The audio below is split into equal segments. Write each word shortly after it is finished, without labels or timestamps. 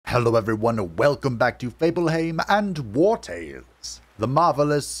Hello everyone, welcome back to Fableheim and Wartales. The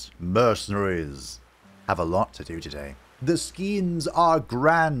marvelous Mercenaries have a lot to do today. The skins are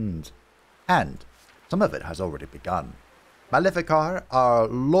grand, and some of it has already begun. Maleficar, our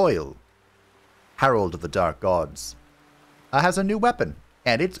loyal Herald of the Dark Gods, has a new weapon,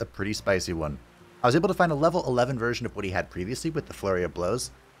 and it's a pretty spicy one. I was able to find a level 11 version of what he had previously with the Flurry of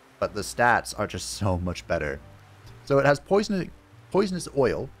Blows, but the stats are just so much better. So it has poisonous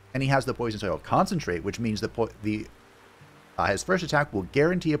oil, and he has the poisonous oil concentrate, which means his first attack will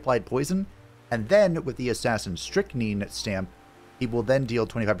guarantee applied poison, and then with the Assassin Strychnine stamp, he will then deal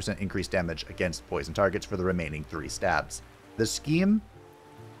 25% increased damage against poison targets for the remaining 3 stabs. The scheme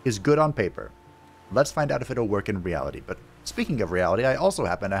is good on paper. Let's find out if it'll work in reality. But speaking of reality, I also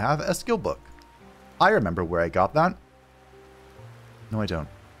happen to have a skill book. I remember where I got that. No, I don't.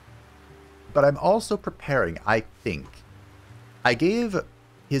 But I'm also preparing, I think. I gave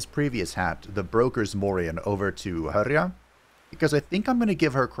his previous hat, the Broker's Morion, over to Halberdier, because I think I'm going to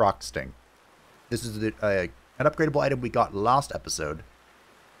give her Croc Sting. This is an upgradable item we got last episode,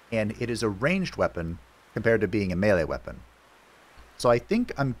 and it is a ranged weapon compared to being a melee weapon. So I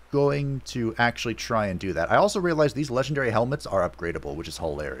think I'm going to actually try and do that. I also realized these legendary helmets are upgradable, which is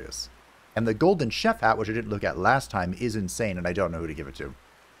hilarious. And the Golden Chef hat, which I didn't look at last time, is insane, and I don't know who to give it to.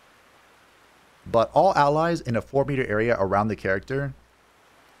 But all allies in a 4-meter area around the character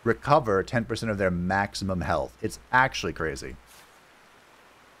recover 10% of their maximum health. It's actually crazy.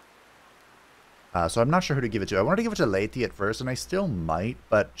 So I'm not sure who to give it to. I wanted to give it to Laity at first, and I still might,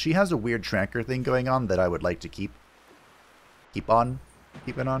 but she has a weird tracker thing going on that I would like to keep on.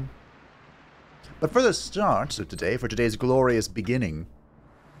 But for the start of today, for today's glorious beginning...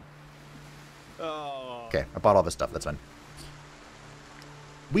 Okay, I bought all this stuff, that's fine.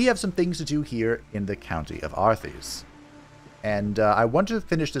 We have some things to do here in the county of Arthes. And I want to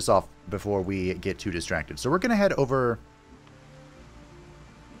finish this off before we get too distracted. So we're going to head over...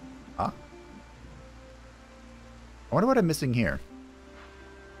 Huh? I wonder what I'm missing here.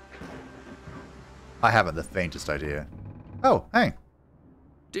 I haven't the faintest idea. Oh, hey.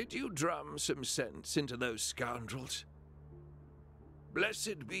 Did you drum some sense into those scoundrels?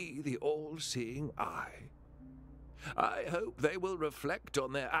 Blessed be the all-seeing eye. I hope they will reflect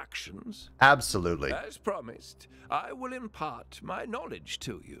on their actions. Absolutely. As promised, I will impart my knowledge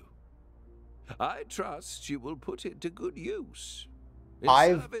to you. I trust you will put it to good use in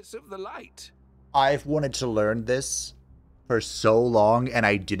service of the light. I've wanted to learn this for so long, and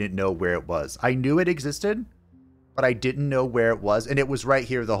I didn't know where it was. I knew it existed, but I didn't know where it was, and it was right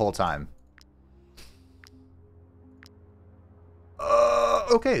here the whole time.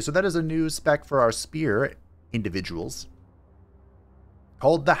 Okay, so that is a new spec for our spear individuals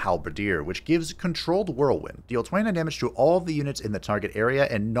called the Halberdier, which gives controlled whirlwind. Deal 29 damage to all of the units in the target area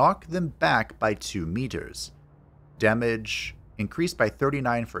and knock them back by 2 meters. Damage increased by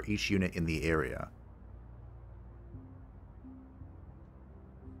 39 for each unit in the area.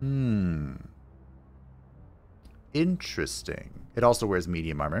 Interesting. It also wears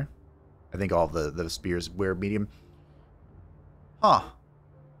medium armor. I think all the spears wear medium. Huh.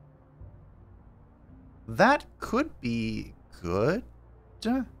 That could be good.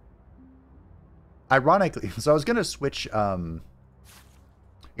 Ironically, so I was going to switch, with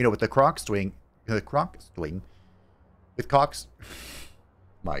the Croc Swing, with Cox,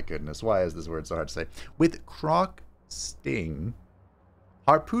 my goodness, why is this word so hard to say? With Croc Sting,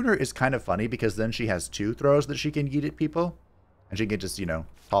 Harpooner is kind of funny because then she has 2 throws that she can yeet at people, and she can just,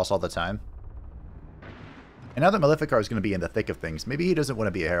 toss all the time. And now that Maleficar is going to be in the thick of things, maybe he doesn't want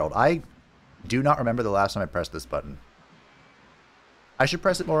to be a Herald. I do not remember the last time I pressed this button. I should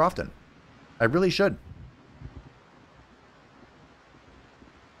press it more often. I really should.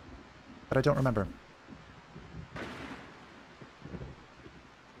 But I don't remember.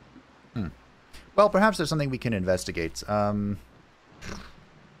 Well, perhaps there's something we can investigate. Of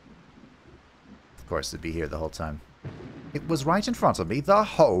course, it'd be here the whole time. It was right in front of me the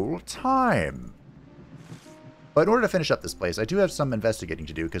whole time. But in order to finish up this place, I do have some investigating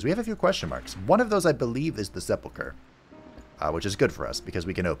to do, because we have a few question marks. One of those, I believe, is the Sepulchre, which is good for us, because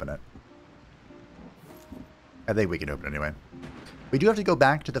we can open it. I think we can open it anyway. We do have to go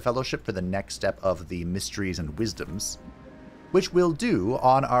back to the Fellowship for the next step of the Mysteries and Wisdoms, which we'll do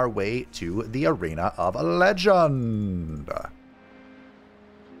on our way to the Arena of Legend. We're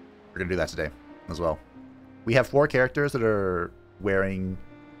going to do that today as well. We have 4 characters that are wearing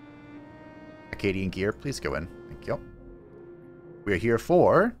Acadian gear. Please go in. Thank you. We're here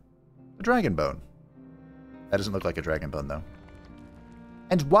for the Dragon Bone. That doesn't look like a Dragon Bone, though.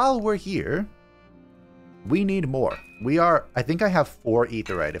 And while we're here, We need more. We are... I think I have 4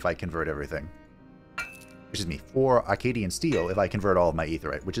 aetheryte if I convert everything. Excuse me, 4 Arcadian steel if I convert all of my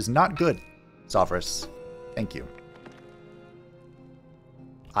aetheryte, which is not good. Sophris, thank you.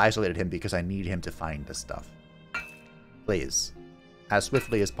 I isolated him because I need him to find this stuff. Please. As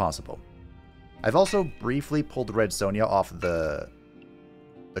swiftly as possible. I've also briefly pulled Red Sonja off the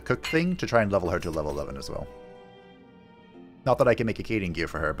cook thing to try and level her to level 11 as well. Not that I can make Acadian gear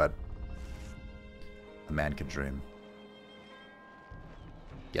for her, but a man can dream.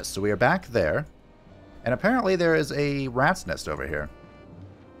 Yes, so we are back there. And apparently there is a rat's nest over here.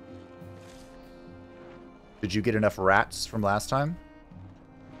 Did you get enough rats from last time?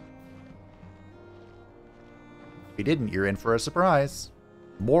 If you didn't, you're in for a surprise.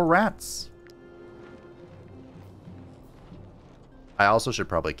 More rats. I also should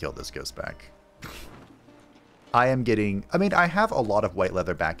probably kill this ghost back. I am getting... I mean, I have a lot of white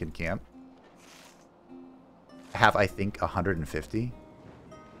leather back in camp. I have, I think, 150.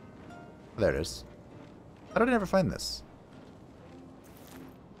 Oh, there it is. How did I never find this?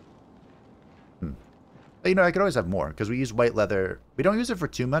 But, you know, I could always have more, because we use white leather. We don't use it for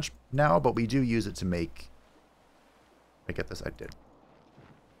too much now, but we do use it to make... I get this? I did.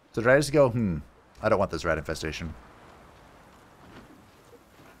 So did I just go, I don't want this rat infestation.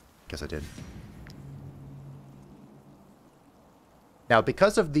 Guess I did. Now,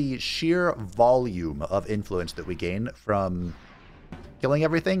 because of the sheer volume of influence that we gain from killing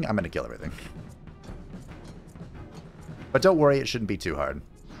everything, I'm going to kill everything. But don't worry, it shouldn't be too hard.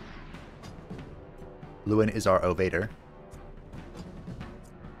 Lewin is our Ovator.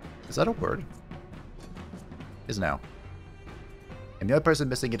 Is that a word? Is now. And the other person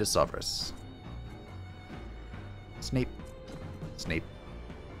missing it is Sophris. Snape. Snape.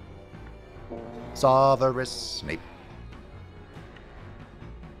 Sophris. Snape.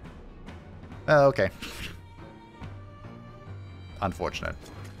 Oh, okay. Unfortunate.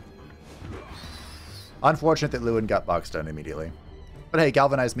 Unfortunate that Lewin got boxed down immediately. But hey,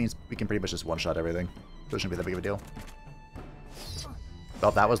 Galvanize means we can pretty much just one-shot everything. So it shouldn't be that big of a deal.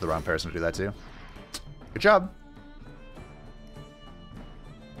 Well, that was the wrong person to do that too. Good job.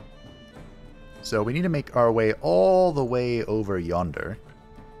 So we need to make our way all the way over yonder.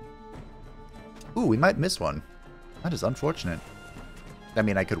 Ooh, we might miss one. That is unfortunate. I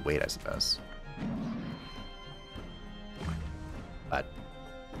mean, I could wait, I suppose. But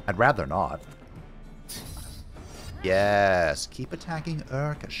I'd rather not. Yes, keep attacking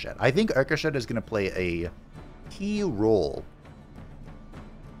Urkashet. I think Urkashet is going to play a key role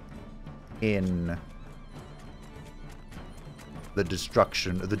in the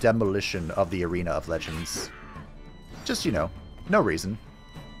destruction, the demolition of the Arena of Legends. Just, you know, no reason.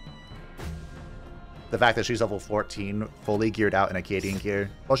 The fact that she's level 14, fully geared out in Acadian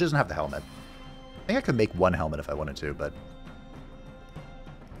gear. Well, she doesn't have the helmet. I think I could make one helmet if I wanted to, but...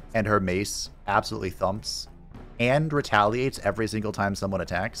 And her mace absolutely thumps. And retaliates every single time someone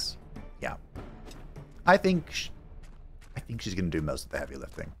attacks. Yeah. I think she's going to do most of the heavy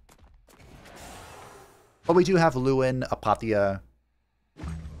lifting. But we do have Lewin, Apathia,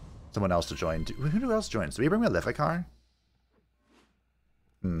 someone else to join. Who else joins? Do we bring Maleficar?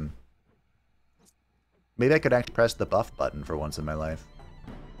 Maybe I could actually press the buff button for once in my life.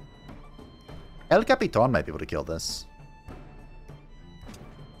 El Capitan might be able to kill this.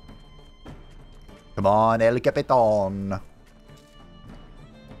 Come on, El Capitan.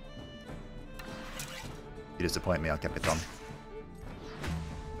 You disappoint me, El Capitan.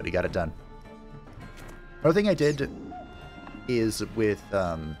 But he got it done. Another thing I did is with,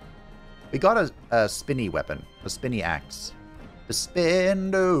 we got a spinny weapon, a spinny axe. The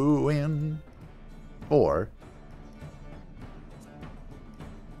Spindoin. Or,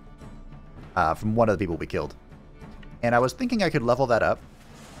 from one of the people we killed. And I was thinking I could level that up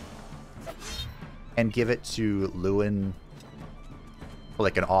and give it to Lewin for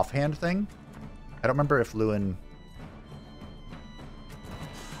like an offhand thing. I don't remember if Lewin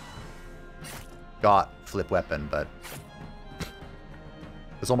got flip weapon, but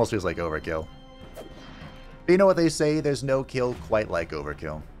this almost feels like overkill. But you know what they say, there's no kill quite like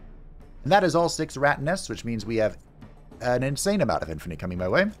overkill. And that is all 6 rat nests, which means we have an insane amount of infinite coming my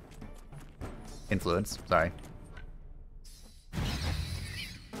way. Influence, sorry.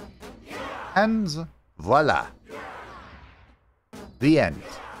 And voila. The end.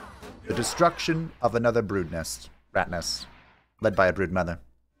 The destruction of another brood nest. Rat nest. Led by a brood mother.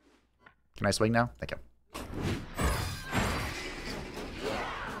 Can I swing now? Thank you.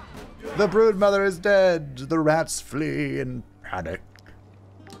 The brood mother is dead. The rats flee in panic.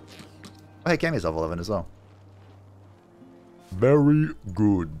 Oh, hey, Cammy's level 11 as well. Very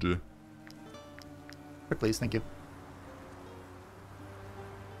good. Please, thank you.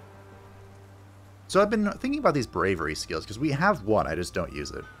 So I've been thinking about these bravery skills, because we have one, I just don't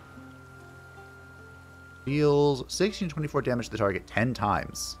use it. Deals 16 to 24 damage to the target 10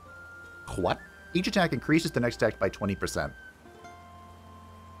 times. What? Each attack increases the next attack by 20%.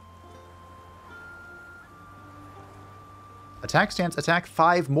 Attack stance, attack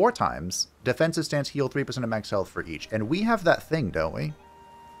 5 more times. Defensive stance, heal 3% of max health for each. And we have that thing, don't we?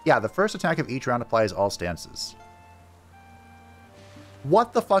 Yeah, the first attack of each round applies all stances.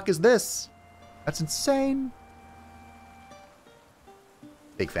 What the fuck is this? That's insane.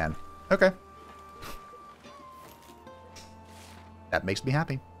 Big fan. Okay. That makes me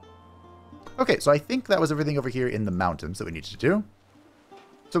happy. Okay, so I think that was everything over here in the mountains that we needed to do.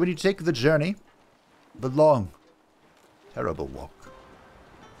 So we need to take the journey. The long, terrible walk.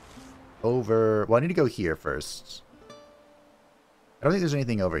 Over... Well, I need to go here first. I don't think there's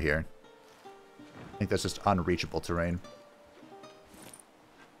anything over here. I think that's just unreachable terrain.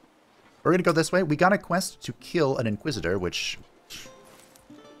 We're gonna go this way. We got a quest to kill an Inquisitor, which...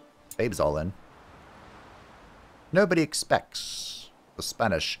 Babe's all in. Nobody expects the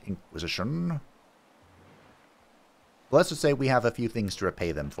Spanish Inquisition. Let's just say we have a few things to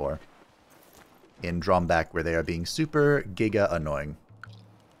repay them for. In Dromback, where they are being super giga annoying.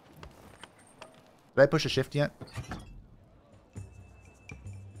 Did I push a shift yet?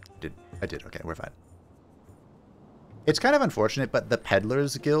 I did. Okay, we're fine. It's kind of unfortunate, but the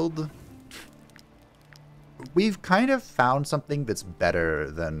Peddlers Guild... We've kind of found something that's better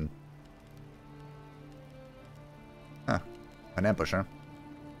than... Huh. An ambusher.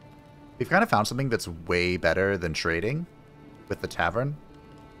 We've kind of found something that's way better than trading with the tavern.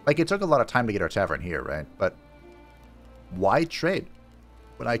 Like, it took a lot of time to get our tavern here, right? But why trade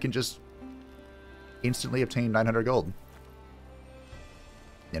when I can just instantly obtain 900 gold?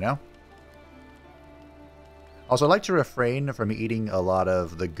 You know? Also, I like to refrain from eating a lot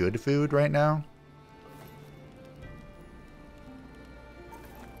of the good food right now.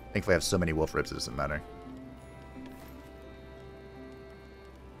 Thankfully, I have so many wolf ribs, it doesn't matter.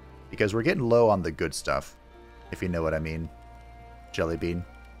 Because we're getting low on the good stuff, if you know what I mean. Jelly bean.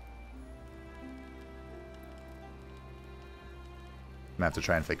 I'm gonna have to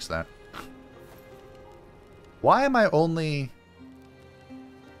try and fix that. Why am I only...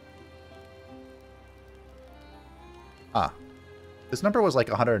 Ah. This number was like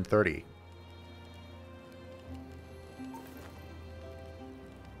 130.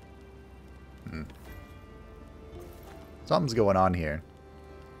 Something's going on here.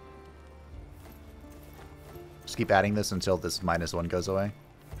 Just keep adding this until this -1 goes away.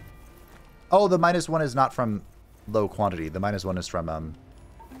 Oh, the -1 is not from low quantity. The -1 is from,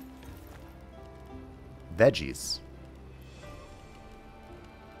 veggies.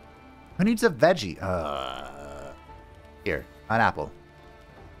 Who needs a veggie? Here, an apple.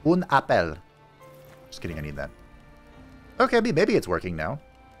 Un apple. Just kidding, I need that. Okay, maybe it's working now.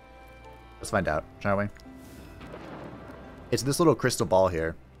 Let's find out, shall we? It's this little crystal ball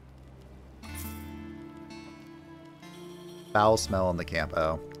here. Foul smell in the camp.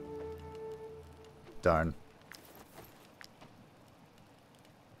 Oh. Darn.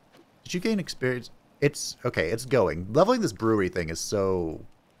 Did you gain experience? It's... Okay, it's going. Leveling this brewery thing is so...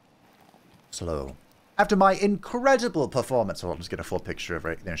 slow. After my incredible performance... Hold on, just get a full picture of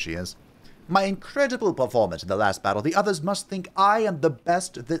her. There she is. My incredible performance in the last battle. The others must think I am the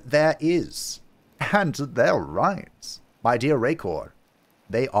best that there is. And they're right. My dear Raykor.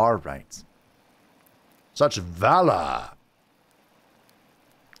 They are right. Such valor.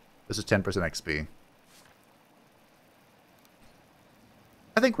 This is 10% XP.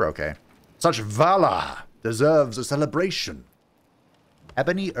 I think we're okay. Such valor deserves a celebration.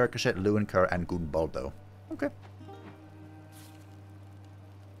 Ebony, Urkashet, Luinker, and Gunbald-o. Okay.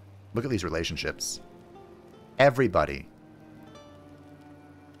 Look at these relationships. Everybody.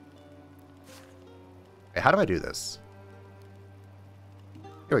 Okay, how do I do this?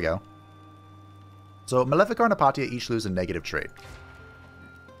 Here we go. So, Maleficar and Apatia each lose a negative trait.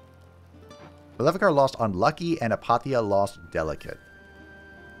 Maleficar lost Unlucky and Apatia lost Delicate.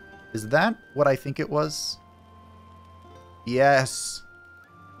 Is that what I think it was? Yes.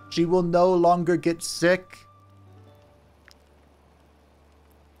 She will no longer get sick.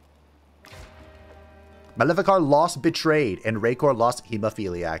 Maleficar lost Betrayed and Raykor lost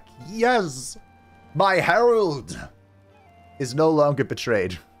Hemophiliac. Yes! My Herald is no longer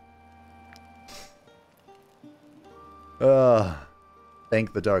betrayed.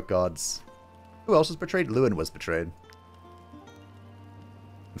 Thank the Dark Gods. Who else was betrayed? Lewin was betrayed.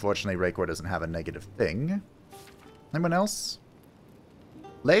 Unfortunately, Raykor doesn't have a negative thing. Anyone else?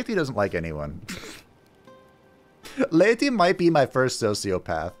 Leithy doesn't like anyone. Laity might be my first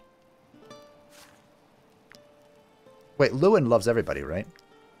sociopath. Wait, Lewin loves everybody, right?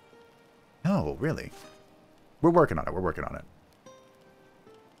 No, really. We're working on it. We're working on it.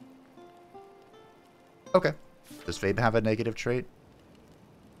 Okay. Does Fabe have a negative trait?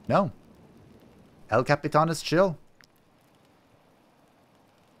 No. El Capitan is chill.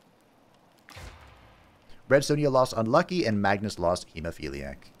 Red Sonia lost Unlucky and Magnus lost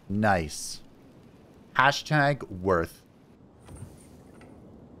Hemophiliac. Nice. Hashtag worth.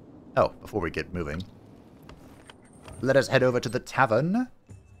 Oh, before we get moving, let us head over to the tavern.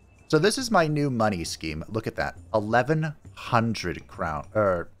 So this is my new money scheme. Look at that. 1,100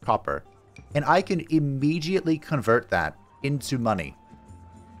 copper. And I can immediately convert that into money.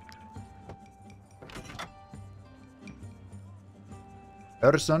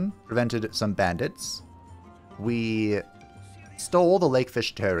 Urson prevented some bandits. We stole the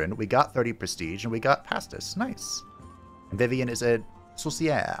Lakefish Terran. We got 30 prestige, and we got Pastis. Nice. And Vivian is a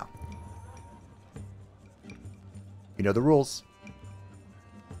sorcière. You know the rules.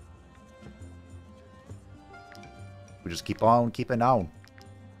 We just keep on keeping on.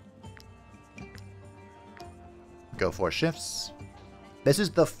 Go 4 shifts. This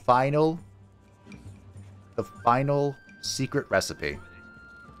is the final secret recipe.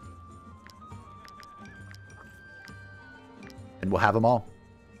 And we'll have them all.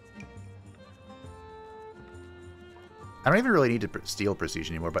 I don't even really need to steal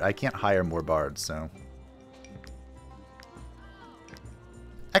prestige anymore, but I can't hire more bards, so...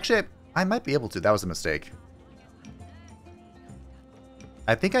 Actually, I might be able to. That was a mistake.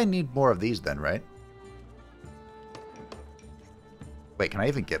 I think I need more of these then, right? Wait, can I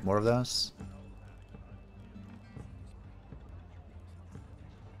even get more of those?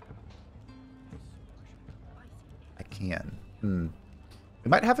 I can. We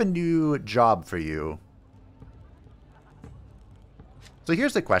might have a new job for you. So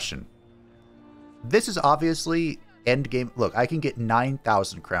here's the question. This is obviously endgame. Look, I can get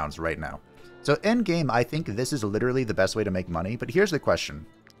 9,000 crowns right now. So endgame, I think this is literally the best way to make money. But here's the question.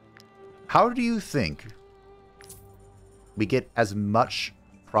 How do you think we get as much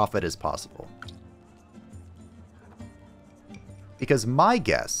profit as possible? Because my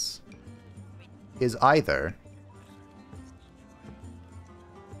guess is either...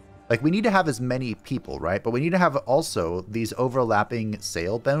 Like, we need to have as many people, right? But we need to have also these overlapping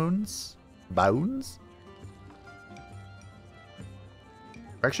sale bones. Bones?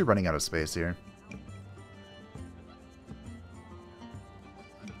 We're actually running out of space here.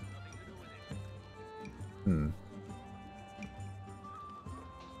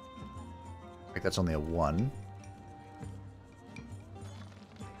 Like, that's only a 1.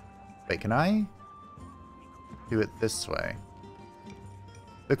 Wait, can I do it this way?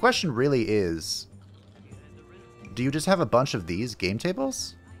 The question really is, do you just have a bunch of these game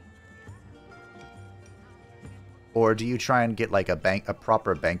tables? Or do you try and get like a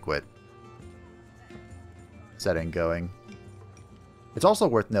proper banquet setting going? It's also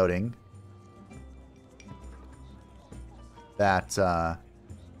worth noting that, oh,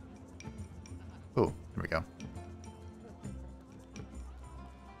 here we go.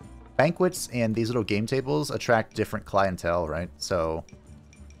 Banquets and these little game tables attract different clientele, right? So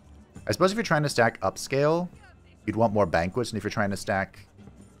I suppose if you're trying to stack upscale, you'd want more banquets, and if you're trying to stack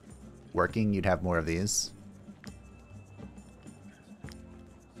working, you'd have more of these.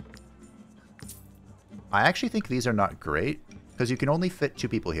 I actually think these are not great, because you can only fit 2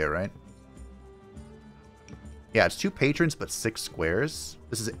 people here, right? Yeah, it's 2 patrons, but 6 squares.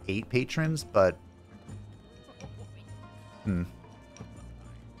 This is 8 patrons, but... I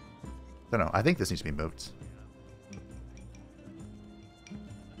don't know. I think this needs to be moved.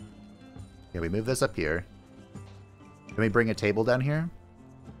 Yeah, we move this up here. Can we bring a table down here?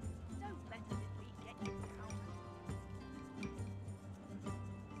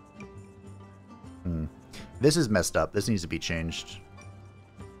 This is messed up. This needs to be changed.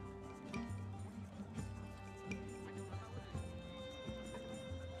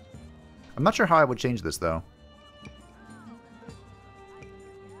 I'm not sure how I would change this, though.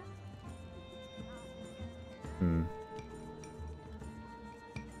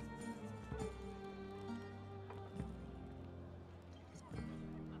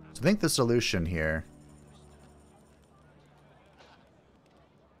 I think the solution here...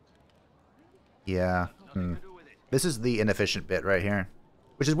 Yeah. This is the inefficient bit right here.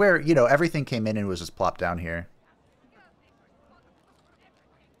 Which is where, you know, everything came in and was just plopped down here.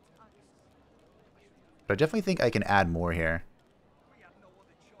 But I definitely think I can add more here.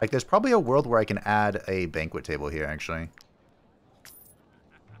 Like, there's probably a world where I can add a banquet table here, actually.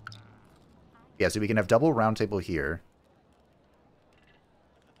 Yeah, so we can have double round table here.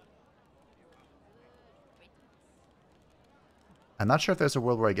 I'm not sure if there's a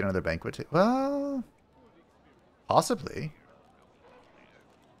world where I get another banquet. Well, possibly.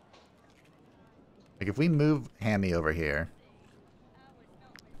 Like if we move Hammy over here.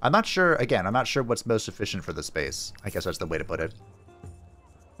 I'm not sure, again, I'm not sure what's most efficient for the space. I guess that's the way to put it.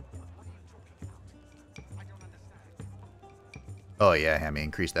 Oh yeah, Hammy,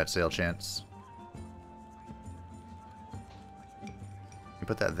 increase that sale chance. We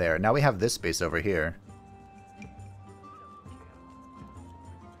put that there. Now we have this space over here.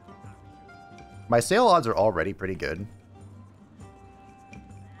 My sale odds are already pretty good.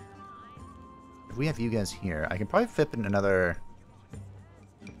 If we have you guys here, I can probably fit in another...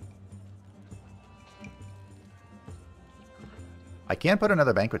 I can put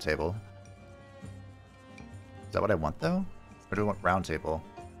another banquet table. Is that what I want, though? Or do I want round table?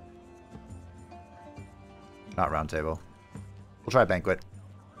 Not round table. We'll try banquet.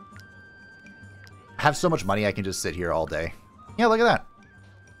 I have so much money I can just sit here all day. Yeah, look at that.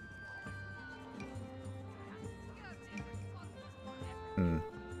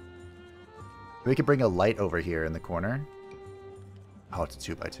 We could bring a light over here in the corner. Oh, it's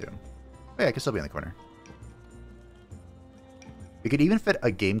a 2x2. Oh, yeah, I could still be in the corner. We could even fit a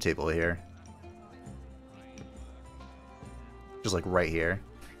game table here. Just like right here.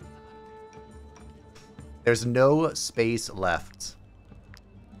 There's no space left.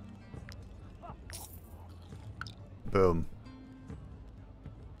 Boom.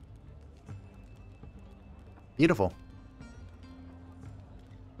 Beautiful.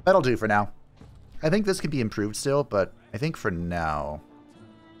 That'll do for now. I think this could be improved still, but I think for now...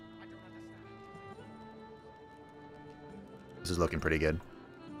 This is looking pretty good.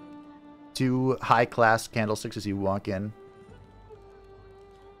 2 high-class candlesticks as you walk in.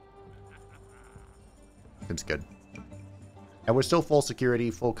 Seems good. And we're still full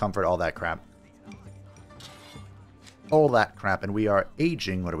security, full comfort, all that crap. All that crap, and we are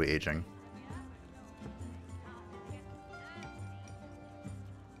aging. What are we aging?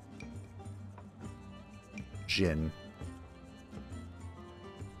 Gin.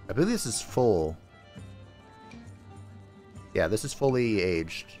 I believe this is full. Yeah, this is fully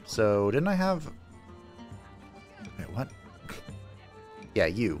aged. So, didn't I have... Wait, what? Yeah,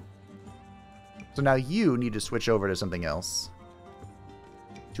 you. So now you need to switch over to something else.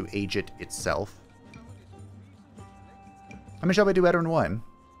 To age it itself. How many shall we do better in one?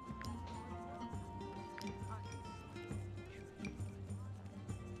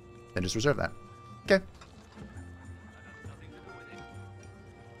 Then just reserve that. Okay.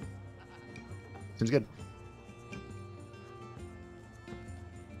 Seems good.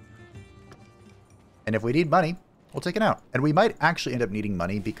 And if we need money, we'll take it out. And we might actually end up needing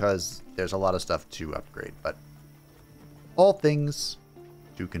money because there's a lot of stuff to upgrade. But all things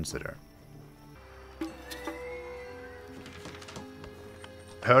to consider.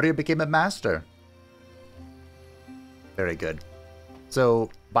 Herald became a master. Very good. So,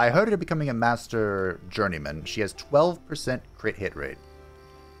 by Herald becoming a master journeyman, she has 12% crit hit rate.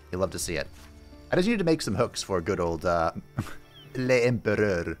 You'll love to see it. I just need to make some hooks for good old Le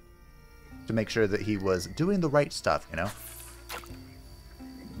Empereur. To make sure that he was doing the right stuff, you know?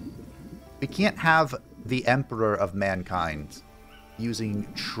 We can't have the Emperor of Mankind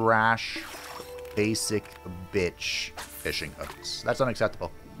using trash, basic bitch fishing hooks. That's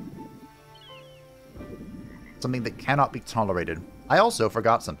unacceptable. Something that cannot be tolerated. I also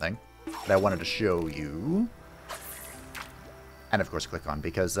forgot something that I wanted to show you. And of course click on,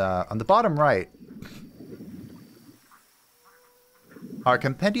 because on the bottom right, our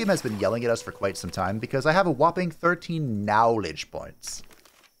compendium has been yelling at us for quite some time because I have a whopping 13 knowledge points.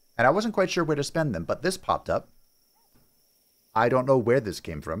 And I wasn't quite sure where to spend them, but this popped up. I don't know where this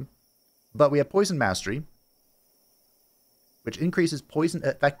came from. But we have Poison Mastery, which increases poison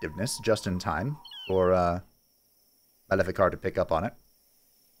effectiveness just in time for Maleficar to pick up on it.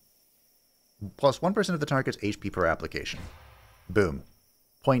 Plus 1% of the target's HP per application. Boom.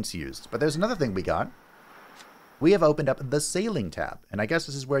 Points used. But there's another thing we got. We have opened up the Sailing tab. And I guess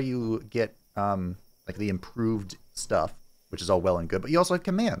this is where you get like the improved stuff, which is all well and good. But you also have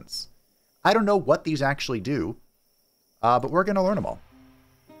commands. I don't know what these actually do, but we're going to learn them all.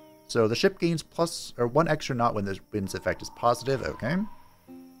 So the ship gains one extra knot when the wind's effect is positive. Okay.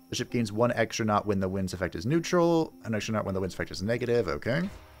 The ship gains 1 extra knot when the wind's effect is neutral. An extra knot when the wind's effect is negative. Okay.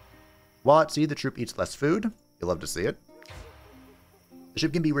 While at sea, the troop eats less food. You'll love to see it. The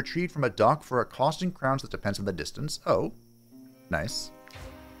ship can be retrieved from a dock for a cost in crowns that depends on the distance. Oh, nice.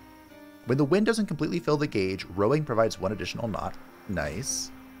 When the wind doesn't completely fill the gauge, rowing provides 1 additional knot. Nice.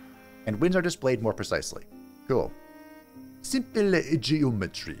 And winds are displayed more precisely. Cool. Simple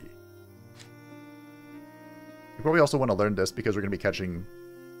geometry. You probably also want to learn this because we're going to be catching...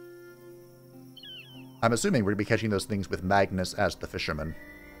 I'm assuming we're going to be catching those things with Magnus as the fisherman.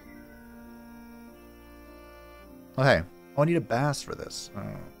 Oh, hey. Oh, I need a bass for this. Oh.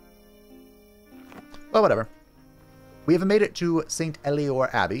 Well, whatever. We have made it to St.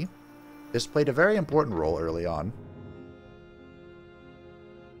 Elior Abbey. This played a very important role early on.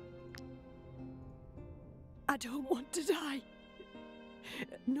 I don't want to die.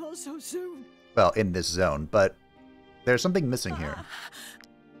 Not so soon. Well, in this zone, but there's something missing here.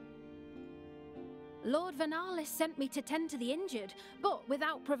 Lord Vernalis sent me to tend to the injured, but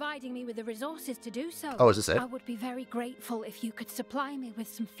without providing me with the resources to do so. Oh, is this it? I would be very grateful if you could supply me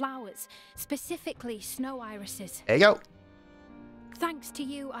with some flowers, specifically snow irises. There you go. Thanks to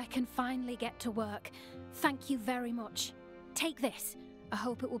you, I can finally get to work. Thank you very much. Take this. I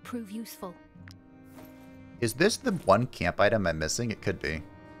hope it will prove useful. Is this the one camp item I'm missing? It could be.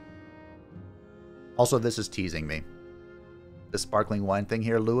 Also, this is teasing me. The sparkling wine thing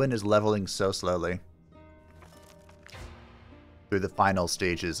here, Lewin is leveling so slowly. Through the final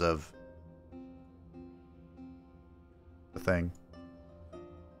stages of the thing.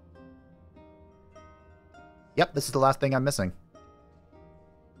 Yep, this is the last thing I'm missing.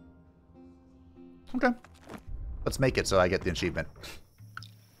 Okay. Let's make it so I get the achievement.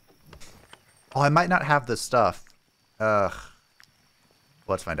 Oh, I might not have this stuff. Ugh.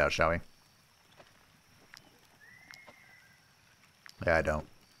 Let's find out, shall we? Yeah, I don't.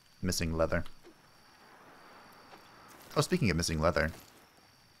 Missing leather. Oh, speaking of missing leather.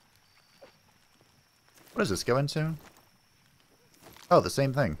 What does this go into? Oh, the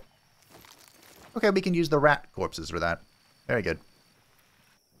same thing. Okay, we can use the rat corpses for that. Very good.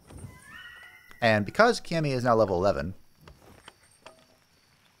 And because Cammy is now level 11,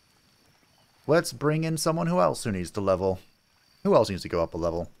 let's bring in someone who else who needs to level. Who else needs to go up a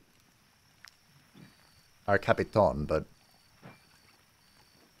level? Our Capitan, but...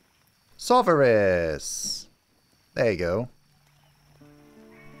 Solverus! There you go.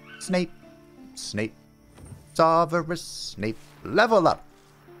 Snape. Snape. Solverus. Snape. Level up!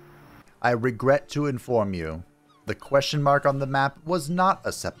 I regret to inform you, the question mark on the map was not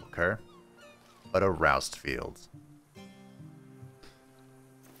a sepulcher, but a roust field.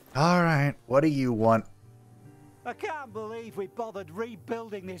 Alright, what do you want? I can't believe we bothered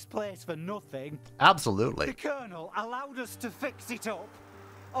rebuilding this place for nothing. Absolutely. The Colonel allowed us to fix it up,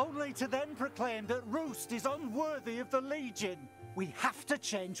 only to then proclaim that Rouste is unworthy of the Legion. We have to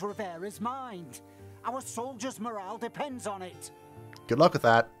change Rivera's mind. Our soldiers' morale depends on it. Good luck with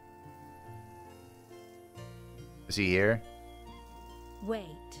that. Is he here? Wait.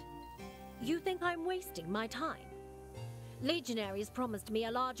 You think I'm wasting my time? Legionaries promised me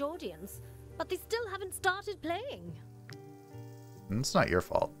a large audience, but they still haven't started playing. It's not your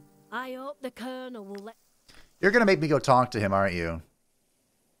fault. I hope the Colonel will let... You're gonna make me go talk to him, aren't you?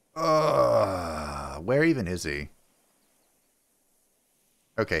 Where even is he?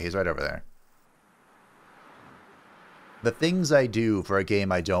 Okay, he's right over there. The things I do for a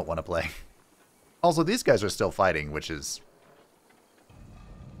game I don't want to play. Also, these guys are still fighting, which is...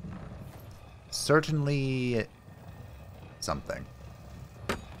 certainly... something.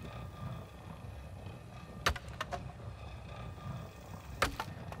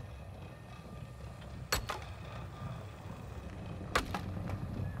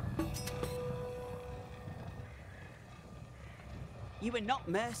 You were not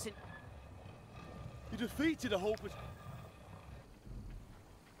mercenary. You defeated a hopeless...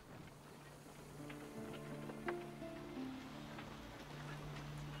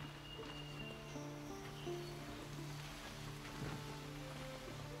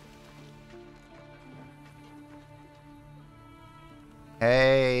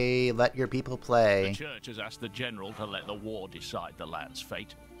 Hey, let your people play. The church has asked the general to let the war decide the land's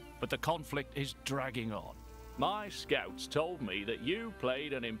fate, but the conflict is dragging on. My scouts told me that you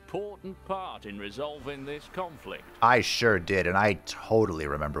played an important part in resolving this conflict. I sure did, and I totally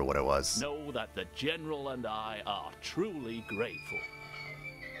remember what it was. Know that the general and I are truly grateful.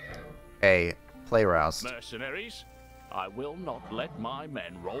 Hey, play roust. Mercenaries, I will not let my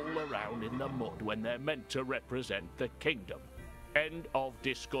men roll around in the mud when they're meant to represent the kingdom. End of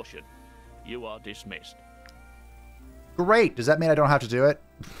discussion. You are dismissed. Great! Does that mean I don't have to do it?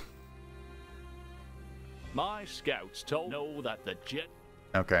 My scouts told know that the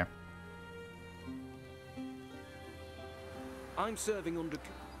Okay. I'm serving under...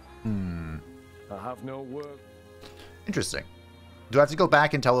 I have no work. Interesting. Do I have to go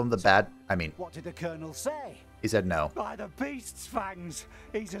back and tell them the bad... I mean... What did the Colonel say? He said no. By the beast's fangs,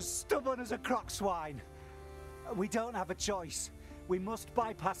 he's as stubborn as a croc swine. We don't have a choice. We must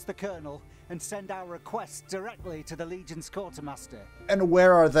bypass the Colonel and send our requests directly to the Legion's quartermaster. And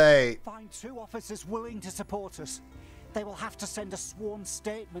where are they? Find 2 officers willing to support us. They will have to send a sworn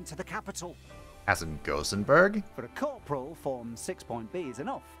statement to the capital. As in Gothenburg? For a corporal, Form 6.B is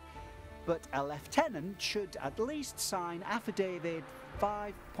enough. But a lieutenant should at least sign Affidavit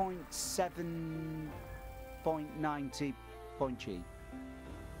 5.7.90.G.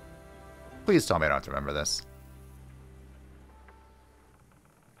 Please tell me I don't have to remember this.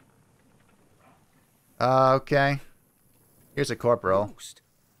 Okay. Here's a corporal. Ghost?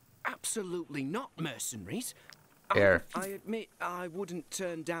 Absolutely not, mercenaries. Here. I admit I wouldn't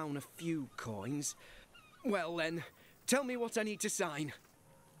turn down a few coins. Well then, tell me what I need to sign.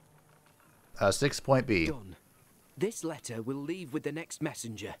 6.B. Done. This letter will leave with the next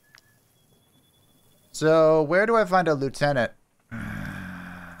messenger. So, where do I find a lieutenant?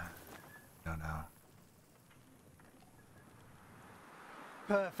 I don't know.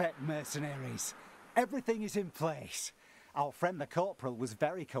 Perfect, mercenaries. Everything is in place. Our friend the corporal was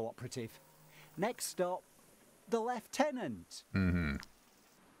very cooperative. Next stop, the lieutenant. Mm-hmm.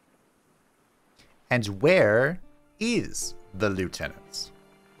 And where is the lieutenant?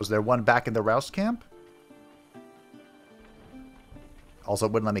 Was there one back in the Roust camp? Also,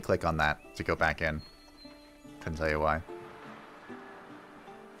 it wouldn't let me click on that to go back in. Couldn't tell you why.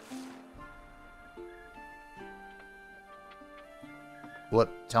 Will it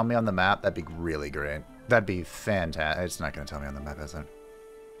tell me on the map? That'd be really great. That'd be fantastic. It's not going to tell me on the map, is it?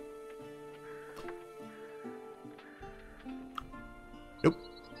 Nope.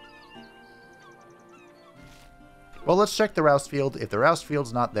 Well, let's check the Roust field. If the Roust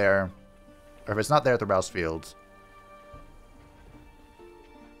field's not there, or if it's not there at the Roust field,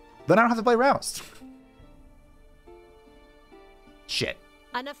 then I don't have to play Roust. Shit.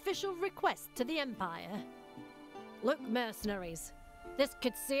 An official request to the Empire. Look, mercenaries, this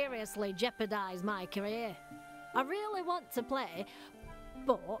could seriously jeopardize my career. I really want to play,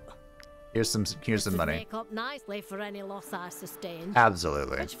 but Here's some money. Make up nicely for any loss I sustained.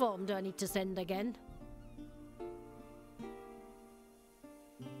 Absolutely. Which form do I need to send again?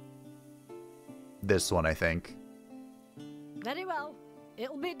 This one, I think. Very well.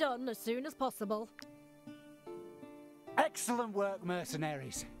 It'll be done as soon as possible. Excellent work,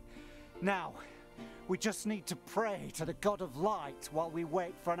 mercenaries. Now, we just need to pray to the God of Light while we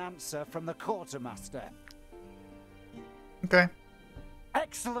wait for an answer from the quartermaster. Okay.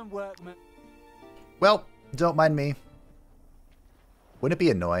 Excellent work, Well, don't mind me. Wouldn't it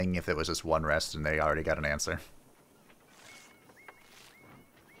be annoying if it was just one rest and they already got an answer?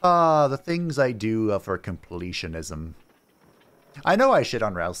 The things I do for completionism. I know I shit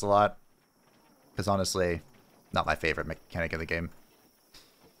on Roust a lot. Because honestly, not my favorite mechanic in the game.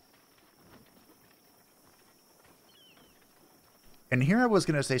 And here I was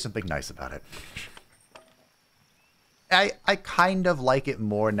going to say something nice about it. I kind of like it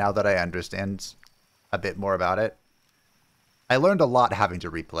more now that I understand a bit more about it. I learned a lot having to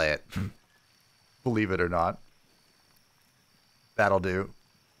replay it. Believe it or not. That'll do.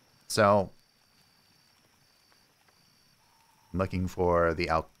 So, I'm looking for the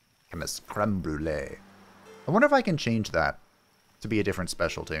Alchemist Creme Brulee. I wonder if I can change that to be a different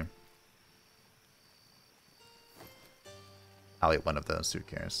specialty. I'll eat one of those, who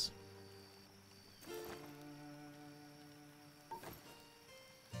cares?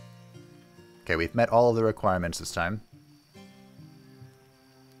 Okay, we've met all of the requirements this time.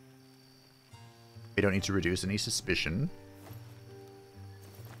 We don't need to reduce any suspicion.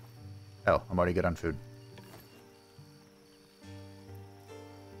 Oh, I'm already good on food.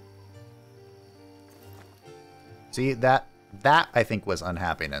 See, that I think was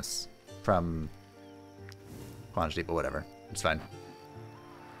unhappiness from quantity, but whatever. It's fine.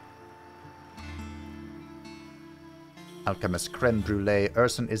 Alchemist Creme Brulee.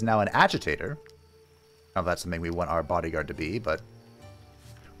 Urson is now an agitator. I don't know if that's something we want our bodyguard to be, but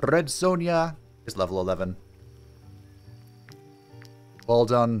Red Sonja is level 11. Well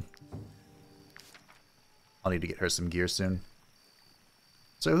done. I'll need to get her some gear soon.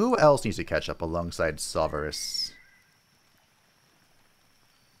 So who else needs to catch up alongside Sovereign?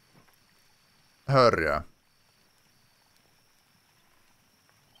 Her.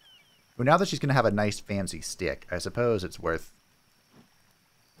 Well, now that she's going to have a nice fancy stick, I suppose it's worth...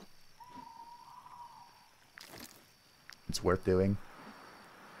 It's worth doing.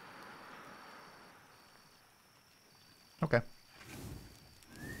 Okay.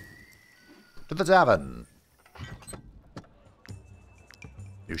 To the tavern.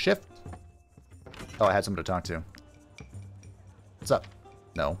 New shift. Oh, I had someone to talk to. What's up?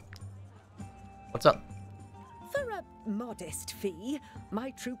 No. What's up? For a modest fee, my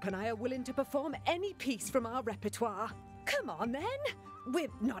troupe and I are willing to perform any piece from our repertoire. Come on, then. We're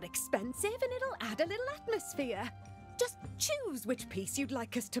not expensive, and it'll add a little atmosphere. Just choose which piece you'd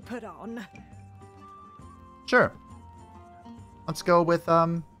like us to put on. Sure. Let's go with,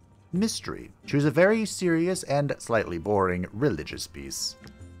 mystery. Choose a very serious and slightly boring religious piece.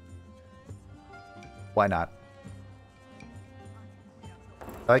 Why not?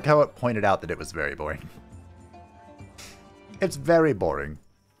 I like how it pointed out that it was very boring. It's very boring.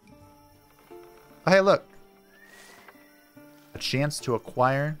 Oh, hey, look. A chance to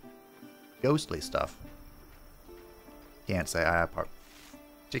acquire ghostly stuff. Can't say I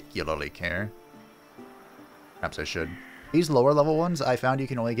particularly care. Perhaps I should. These lower level ones, I found you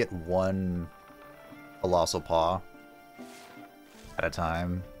can only get one Colossal Paw at a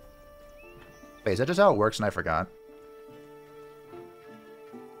time. Wait, is that just how it works and I forgot?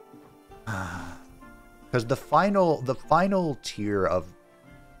 Because the final tier of,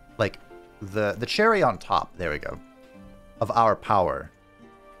 like, the cherry on top, there we go, of our power.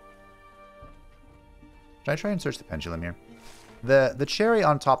 Should I try and search the pendulum here? The cherry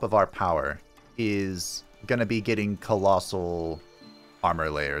on top of our power is gonna be getting colossal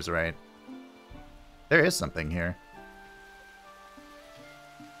armor layers, right? There is something here.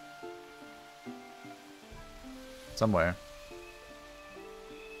 Somewhere.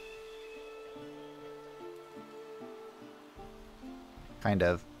 Kind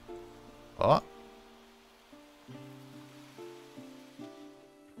of. Oh.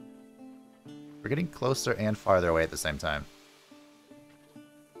 We're getting closer and farther away at the same time.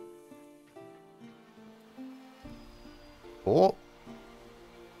 Oh.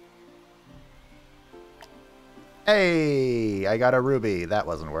 Hey, I got a ruby. That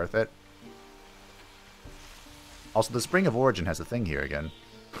wasn't worth it. Also, the Spring of Origin has a thing here again.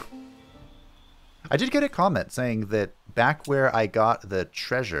 I did get a comment saying that back where I got the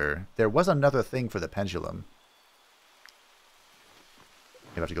treasure, there was another thing for the pendulum.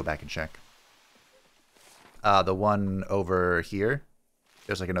 I have to go back and check. The one over here.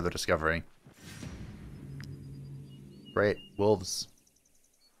 There's like another discovery. Great. Wolves.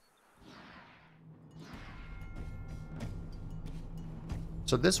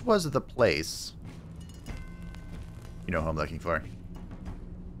 So this was the place. You know who I'm looking for.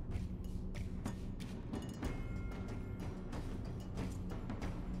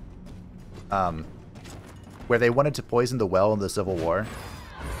 Where they wanted to poison the well in the Civil War.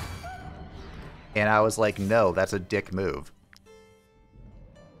 And I was like, no, that's a dick move.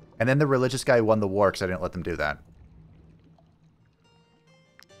 And then the religious guy won the war because I didn't let them do that.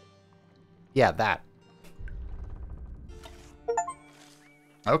 Yeah, that.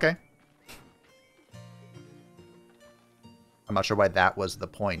 Okay. I'm not sure why that was the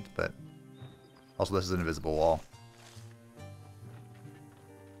point, but... Also, this is an invisible wall.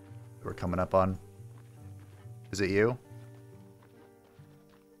 We're coming up on. Is it you?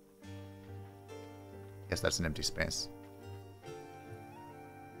 Yes, that's an empty space.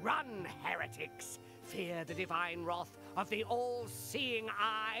 Run, heretics! Fear the divine wrath of the all-seeing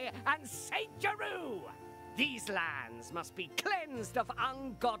eye and Saint Jeru! These lands must be cleansed of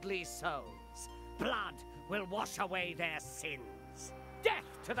ungodly souls. Blood will wash away their sins. Death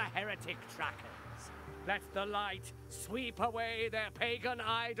to the heretic trackers. Let the light sweep away their pagan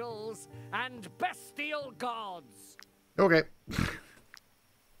idols and bestial gods. Okay.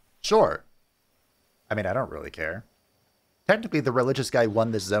 Sure. I mean, I don't really care. Technically, the religious guy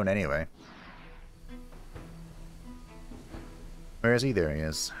won this zone anyway. Where is he? There he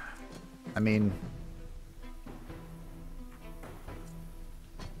is. I mean...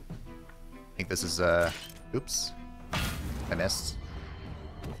 I think this is, oops. I missed.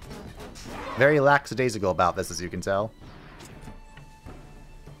 Very lackadaisical about this, as you can tell.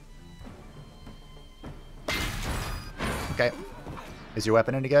 Okay. Is your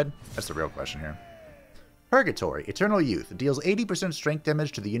weapon any good? That's the real question here. Purgatory. Eternal Youth. Deals 80% strength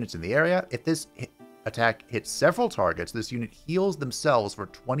damage to the units in the area. If this attack hits several targets, this unit heals themselves for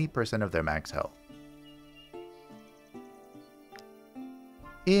 20% of their max health.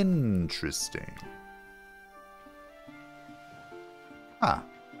 Interesting. Huh.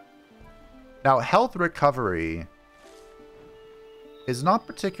 Now, health recovery is not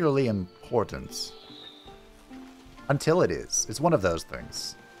particularly important. Until it is. It's one of those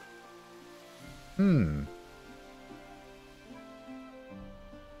things. The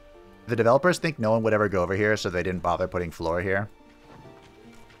developers think no one would ever go over here, so they didn't bother putting floor here.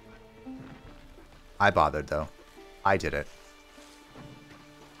 I bothered, though. I did it.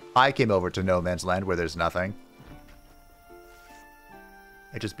 I came over to no man's land where there's nothing.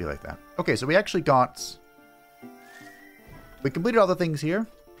 It'd just be like that. Okay, so we actually got... We completed all the things here,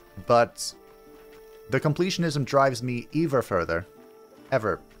 but the completionism drives me ever further.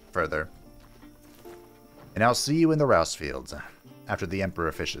 Ever further. And I'll see you in the Rouste fields after the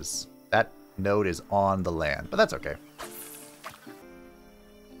Emperor fishes. That node is on the land, but that's okay.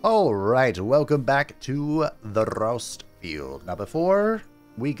 Alright, welcome back to the Rouste field. Now before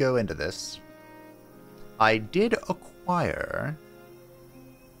we go into this, I did acquire...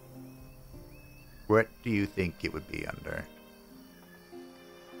 What do you think it would be under?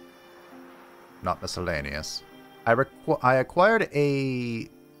 Not miscellaneous. I acquired a...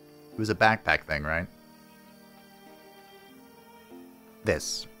 It was a backpack thing, right?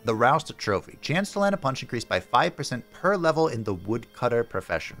 This. The Rouste Trophy. Chance to land a punch increased by 5% per level in the woodcutter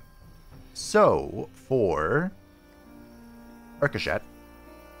profession. So, for... Ricochet.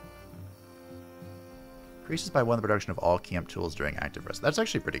 Increases by 1 the production of all camp tools during active rest. That's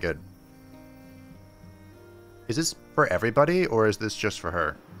actually pretty good. Is this for everybody, or is this just for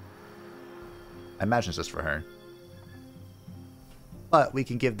her? I imagine it's just for her. But we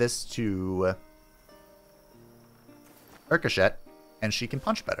can give this to Ricochet, and she can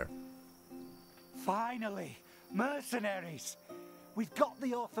punch better. Finally! Mercenaries! We've got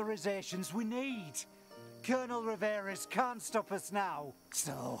the authorizations we need. Colonel Rivera's can't stop us now.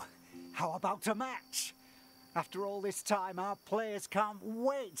 So, how about a match? After all this time, our players can't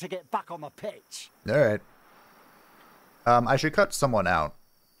wait to get back on the pitch. Alright. I should cut someone out.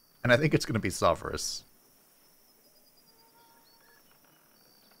 And I think it's going to be Sulphurous.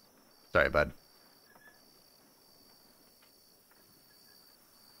 Sorry, bud.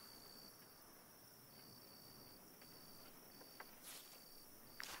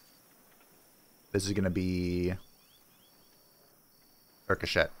 This is going to be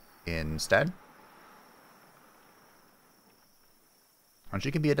Ricochet instead. And she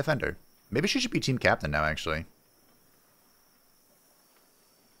can be a defender. Maybe she should be team captain now, actually.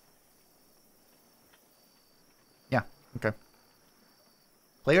 Yeah, okay.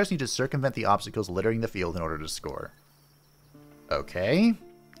 Players need to circumvent the obstacles littering the field in order to score. Okay.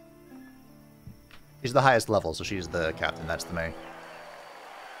 She's the highest level, so she's the captain. That's my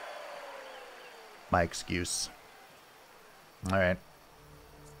excuse. Alright.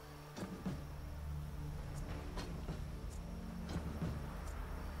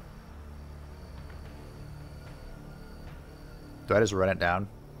 Do I just run it down?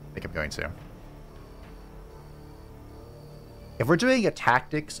 I think I'm going to. If we're doing a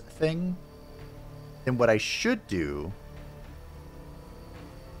tactics thing, then what I should do...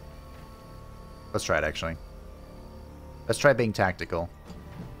 Let's try it, actually. Let's try being tactical.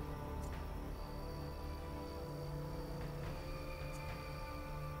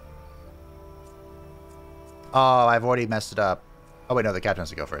 Oh, I've already messed it up. Oh, wait, no, the captain has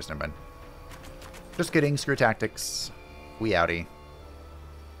to go first. Never mind. Just kidding. Screw tactics. We outie.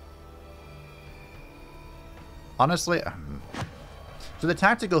 Honestly... So the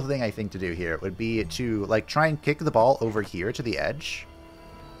tactical thing I think to do here would be to, like, try and kick the ball over here to the edge.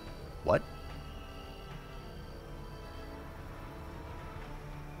 What?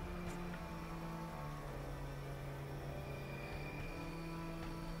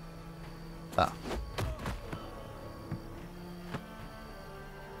 Oh.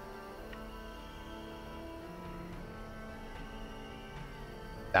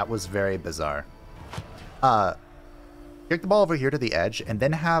 That was very bizarre. Kick the ball over here to the edge, and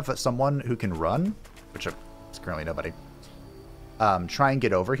then have someone who can run, which is currently nobody, try and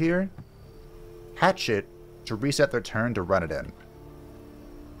get over here, hatch it to reset their turn to run it in.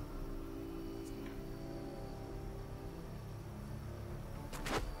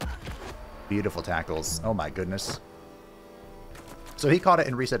 Beautiful tackles. Oh my goodness. So he caught it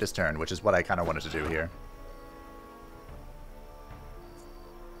and reset his turn, which is what I kind of wanted to do here.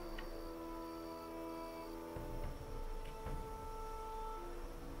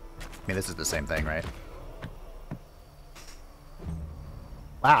 I mean, this is the same thing, right?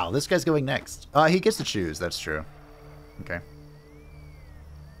 Wow, this guy's going next. He gets to choose, that's true. Okay.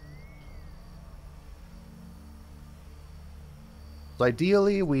 So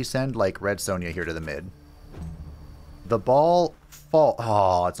ideally, we send, like, Red Sonja here to the mid. The ball fall...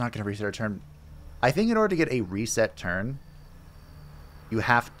 Oh, it's not going to reset our turn. I think in order to get a reset turn, you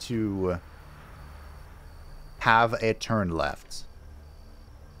have to have a turn left.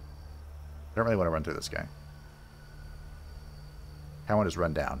 I don't really want to run through this guy. I want to just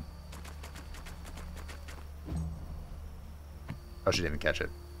run down. Oh, she didn't catch it.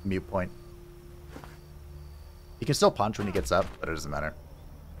 Mute point. He can still punch when he gets up, but it doesn't matter.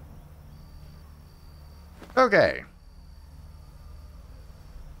 Okay.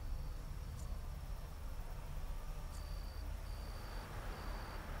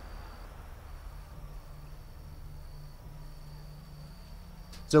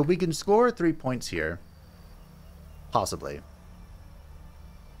 So we can score 3 points here. Possibly.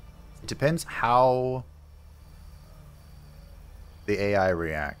 It depends how the AI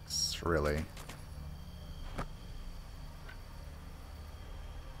reacts, really.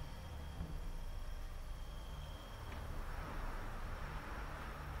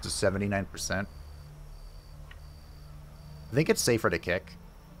 It's 79%. I think it's safer to kick.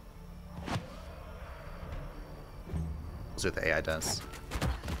 Let's see what the AI does.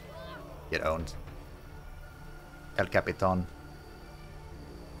 Get owned. El Capitan.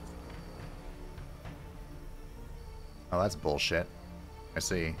 Oh, that's bullshit. I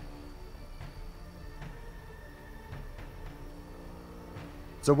see.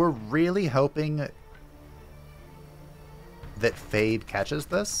 So we're really hoping that Fade catches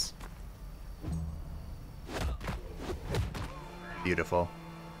this? Beautiful.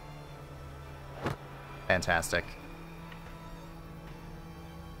 Fantastic.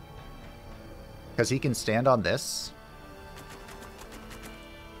 Because he can stand on this.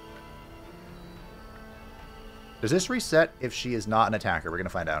 Does this reset if she is not an attacker? We're going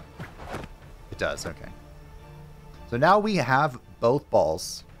to find out. It does, okay. So now we have both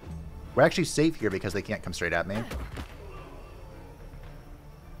balls. We're actually safe here because they can't come straight at me.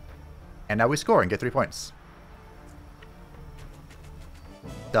 And now we score and get 3 points.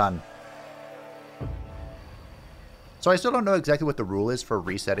 Done. So I still don't know exactly what the rule is for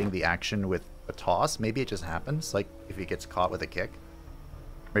resetting the action with a toss. Maybe it just happens, like if he gets caught with a kick.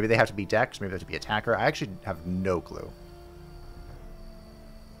 Maybe they have to be dex, maybe they have to be attacker. I actually have no clue.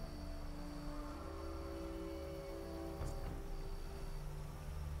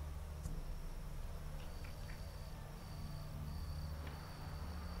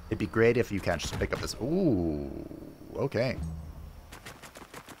 It'd be great if you can just pick up this. Ooh, okay.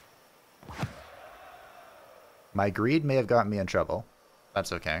 My greed may have gotten me in trouble.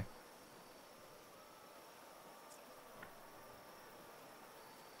 That's okay.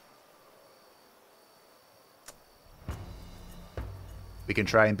 We can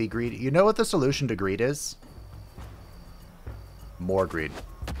try and be greedy. You know what the solution to greed is? More greed.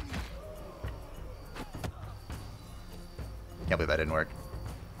 Can't believe that didn't work.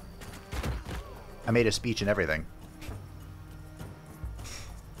 I made a speech and everything.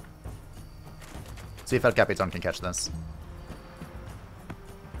 See if El Capitan can catch this.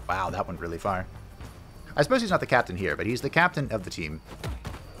 Wow, that went really far. I suppose he's not the captain here, but he's the captain of the team.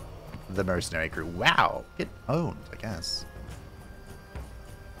 The mercenary crew. Wow. Get owned, I guess.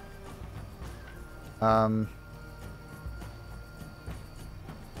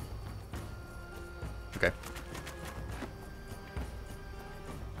 Okay.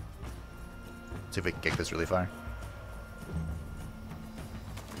 See if we can kick this really far.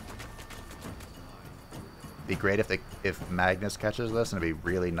 Be great if Magnus catches this, and it'd be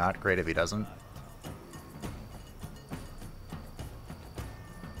really not great if he doesn't.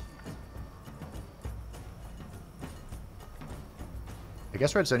 I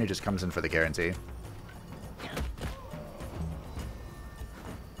guess Red Sonja just comes in for the guarantee.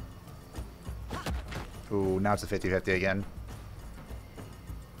 Ooh, now it's a 50-50 again.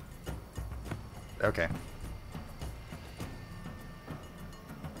 Okay.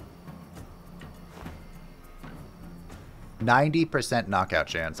 90% knockout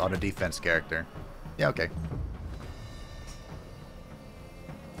chance on a defense character. Yeah, okay.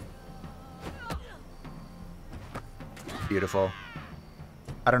 Beautiful.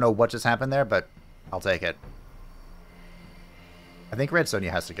 I don't know what just happened there, but I'll take it. I think Red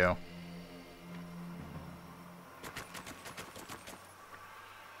Sonja has to go.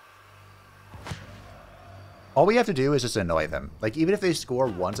 All we have to do is just annoy them. Like, even if they score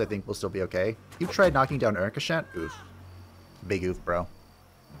once, I think we'll still be okay. You tried knocking down Urkashat? Oof. Big oof, bro.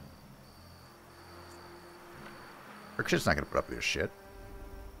 Urkashat's not going to put up with your shit.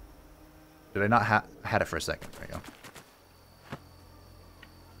 Did I not had it for a second? There we go.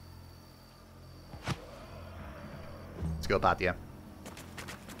 Let's go, Patia.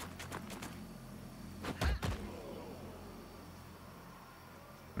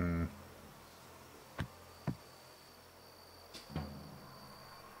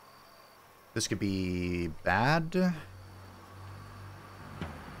 This could be bad.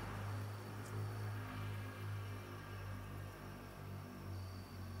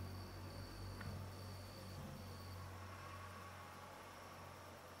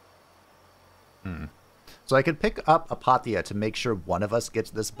 So I could pick up Apatia to make sure one of us gets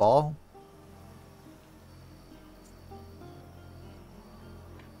this ball.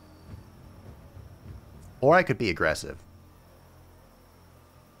 Or I could be aggressive.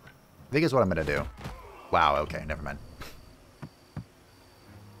 I think is what I'm going to do. Wow, okay, never mind.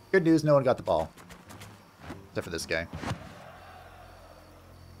 Good news, no one got the ball. Except for this guy.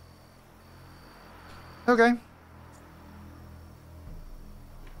 Okay.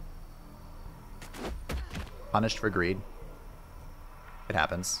 Punished for greed. It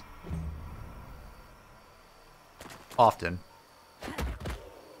happens. Often.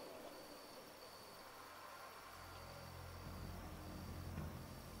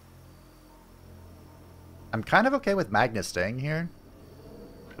 I'm kind of okay with Magnus staying here.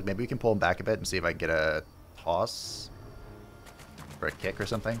 But maybe we can pull him back a bit and see if I can get a toss. Or a kick or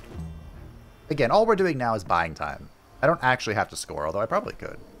something. Again, all we're doing now is buying time. I don't actually have to score, although I probably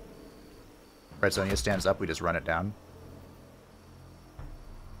could. Red Sonia stands up, we just run it down.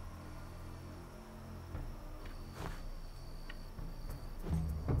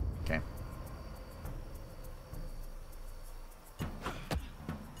 Okay.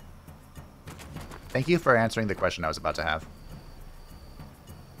 Thank you for answering the question I was about to have.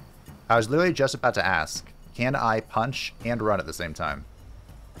 I was literally just about to ask, can I punch and run at the same time?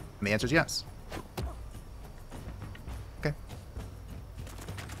 And the answer is yes. Okay.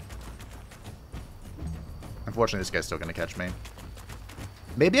 Unfortunately, this guy's still going to catch me.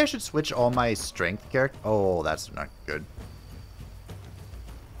 Maybe I should switch all my strength character. Oh, that's not good.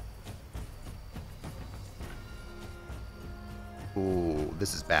 Ooh,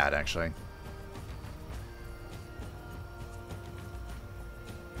 this is bad, actually.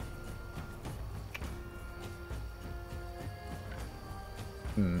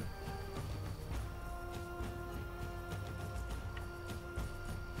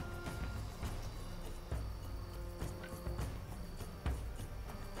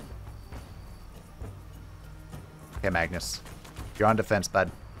 Okay, Magnus. You're on defense,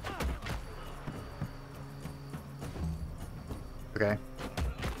 bud. Okay.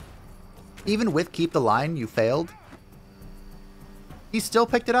 Even with keep the line, you failed? He still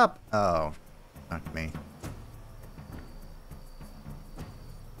picked it up. Oh, not me.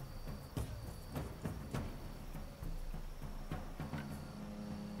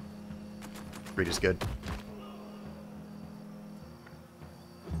 Greed is good.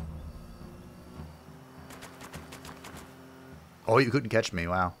 Oh, you couldn't catch me.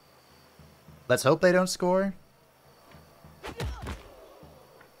 Wow. Let's hope they don't score.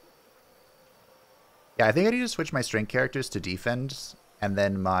 Yeah, I think I need to switch my strength characters to defend, and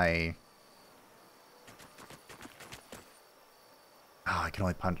then my... Oh, I can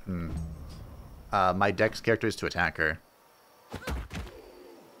only punch... my dex characters to attacker.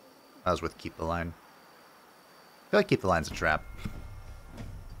 I was with keep the line. I feel like keep the line's a trap.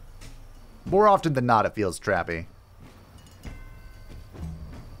 More often than not, it feels trappy.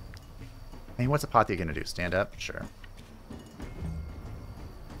 I mean, what's Apothier gonna do? Stand up? Sure.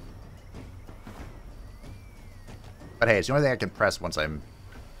 But hey, it's the only thing I can press once I'm,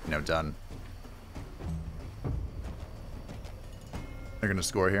 you know, done. They're gonna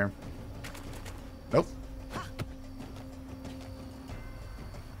score here. Nope.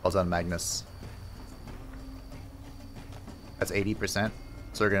 Well done, Magnus. That's 80%.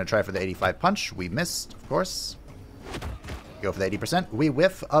 So we're gonna try for the 85 punch. We missed, of course. Go for the 80%. We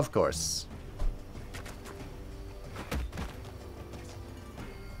whiff, of course.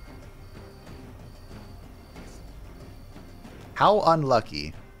 How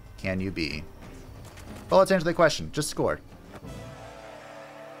unlucky can you be? Well, let's answer the question. Just score.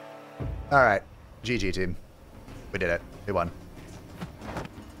 Alright. GG, team. We did it. We won.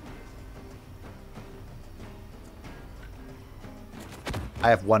 I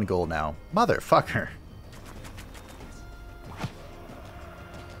have one goal now. Motherfucker.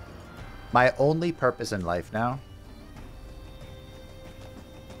 My only purpose in life now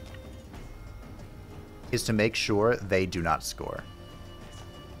is to make sure they do not score.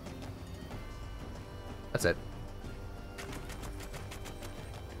 That's it.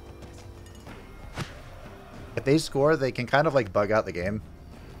 If they score, they can kind of like bug out the game.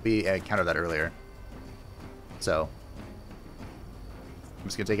 We encountered that earlier. So, I'm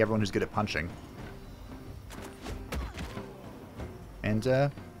just gonna take everyone who's good at punching. And,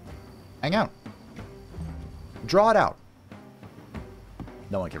 hang out. Draw it out.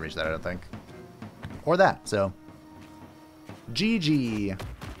 No one can reach that, I don't think. Or that, so. GG.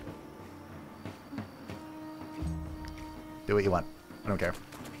 Do what you want. I don't care.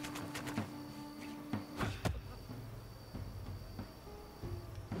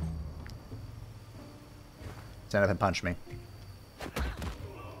 Stand up and punch me.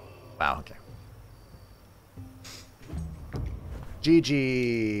 Wow, okay.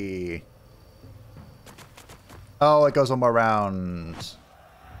 GG. Oh, it goes one more round.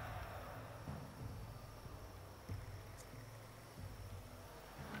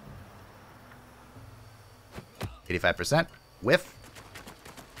 %. Whiff.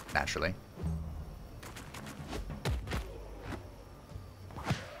 Naturally.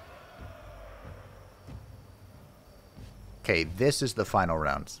 Okay, this is the final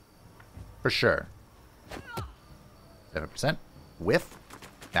round. For sure. 7%. Whiff.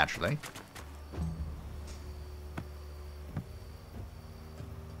 Naturally.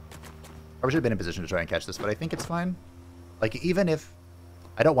 I should have been in position to try and catch this, but I think it's fine. Like, even if...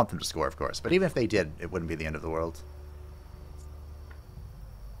 I don't want them to score, of course, but even if they did, it wouldn't be the end of the world.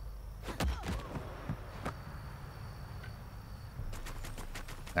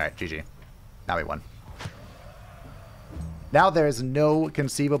 Alright, GG. Now we won. Now there is no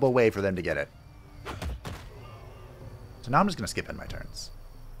conceivable way for them to get it. So now I'm just going to skip in my turns.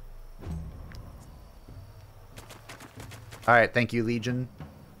 Alright, thank you, Legion.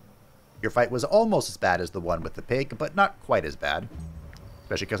 Your fight was almost as bad as the one with the pig, but not quite as bad.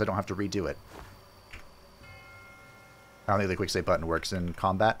 Especially because I don't have to redo it. I don't think the quick save button works in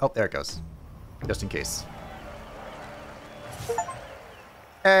combat. Oh, there it goes. Just in case.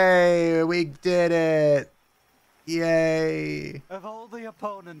 Hey, we did it! Yay! Of all the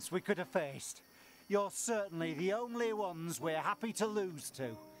opponents we could have faced, you're certainly the only ones we're happy to lose to.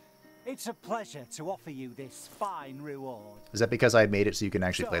 It's a pleasure to offer you this fine reward. Is that because I made it so you can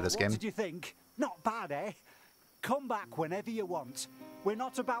actually play this game? What did you think? Not bad, eh? Come back whenever you want. We're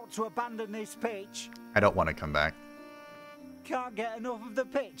not about to abandon this pitch. I don't want to come back. Can't get enough of the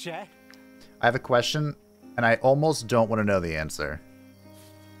pitch, eh? I have a question, and I almost don't want to know the answer.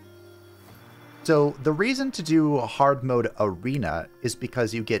 So, the reason to do hard mode arena is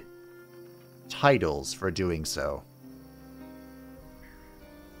because you get titles for doing so.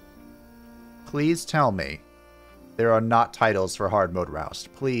 Please tell me there are not titles for hard mode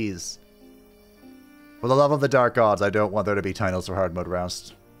Roust. Please. For the love of the Dark Gods, I don't want there to be titles for hard mode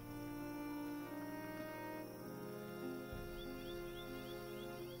Roust.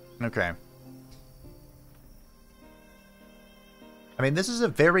 Okay. I mean, this is a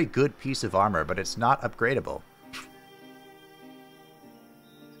very good piece of armor, but it's not upgradable.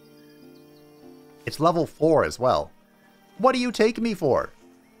 It's level 4 as well. What do you take me for?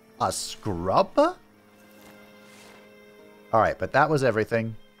 A scrub? Alright, but that was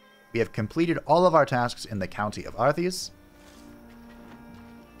everything. We have completed all of our tasks in the county of Arthes.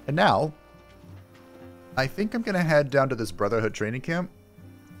 And now, I think I'm going to head down to this Brotherhood training camp.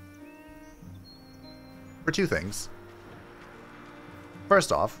 For two things.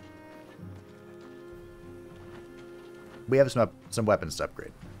 First off, we have some weapons to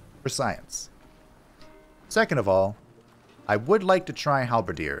upgrade. For science. Second of all, I would like to try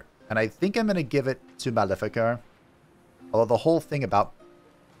Halberdier. And I think I'm going to give it to Maleficar. Although the whole thing about...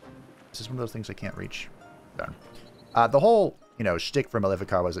 This is one of those things I can't reach. Darn. The whole, shtick for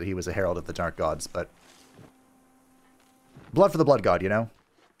Maleficar was that he was a herald of the Dark Gods, but... Blood for the Blood God,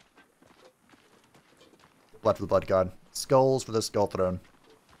 Blood for the Blood God. Skulls for the Skull Throne.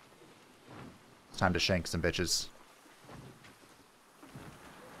 It's time to shank some bitches.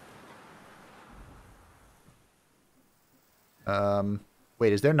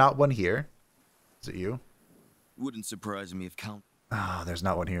 Wait, is there not one here? Is it you? Wouldn't surprise me if Count... Ah, there's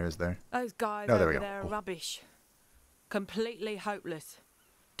not one here, is there? Those guys there over there are rubbish. Completely hopeless.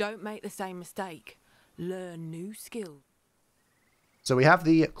 Don't make the same mistake. Learn new skills. So we have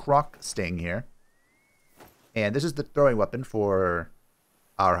the Croc Sting here. And this is the throwing weapon for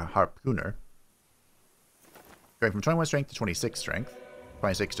our Harpooner. Going from 21 strength to 26 strength.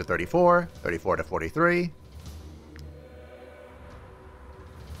 26 to 34. 34 to 43.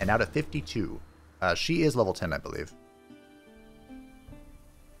 And now to 52. She is level 10, I believe.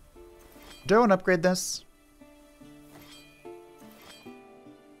 Do I want to upgrade this?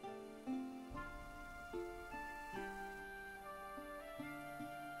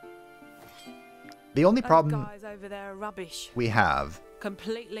 The only problem guys over there are rubbish. We have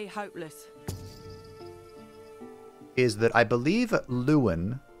completely hopeless is that I believe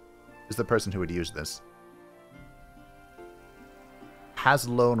Lewin is the person who would use this. Has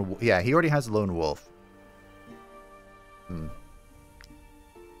lone... Yeah, he already has Lone Wolf. Not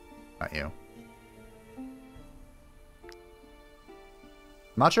you. I'm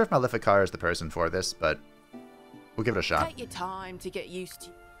not sure if Maleficar is the person for this, but we'll give it a shot. Take your time to get used to.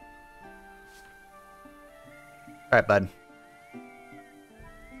 Alright, bud.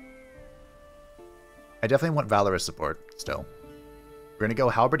 I definitely want Valorous support still. We're going to go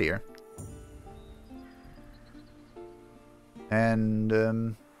Halberdier.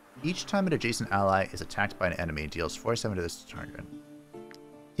 And, Each time an adjacent ally is attacked by an enemy, it deals 47 to this target.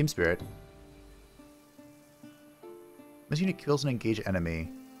 Team Spirit. This unit kills an engaged enemy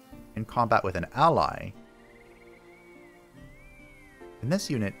in combat with an ally. And this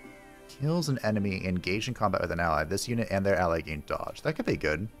unit kills an enemy engaged in combat with an ally. This unit and their ally gain dodge. That could be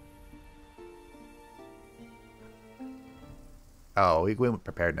good. Oh, we went with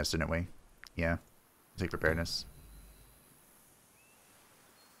preparedness, didn't we? Yeah. Take preparedness.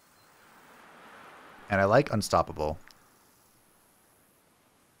 And I like Unstoppable.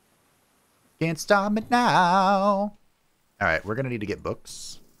 Can't stop it now. Alright, we're going to need to get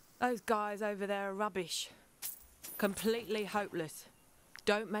books. Those guys over there are rubbish. Completely hopeless.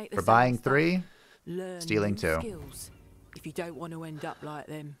 Don't make the We're same buying mistake. 3, Learn stealing new 2. skills if you don't want to end up like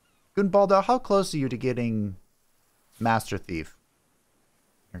them. Gunbald-o, how close are you to getting Master Thief?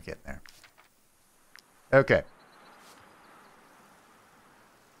 You're getting there. Okay.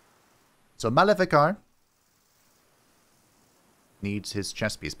 So Maleficar needs his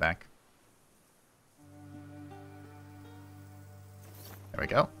chess piece back. There we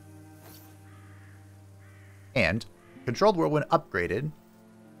go. And Controlled Whirlwind upgraded.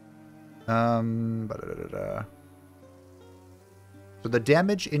 So the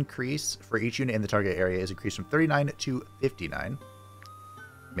damage increase for each unit in the target area is increased from 39 to 59.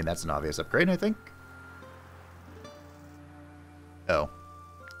 I mean, that's an obvious upgrade, I think. Oh.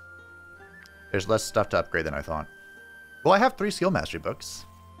 There's less stuff to upgrade than I thought. Well, I have 3 skill mastery books.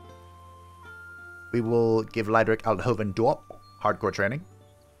 We will give Lydric Althoven Dorp hardcore training.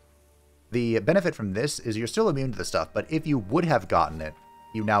 The benefit from this is you're still immune to the stuff, but if you would have gotten it,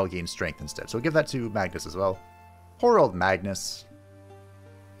 you now gain strength instead. So we'll give that to Magnus as well. Poor old Magnus.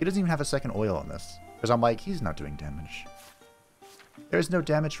 He doesn't even have a second oil on this. Because I'm like, he's not doing damage. There's no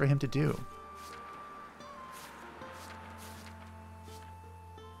damage for him to do.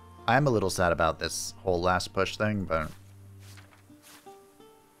 I'm a little sad about this whole last push thing, but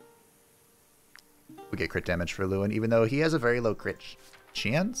we get crit damage for Lewin, even though he has a very low crit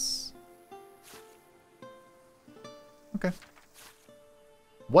chance. Okay.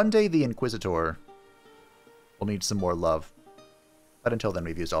 One day the Inquisitor will need some more love. But until then,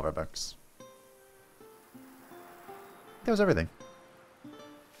 we've used all of our bucks. That was everything.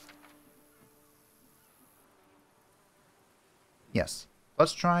 Yes.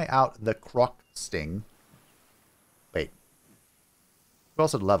 Let's try out the Croc Sting. Wait. Who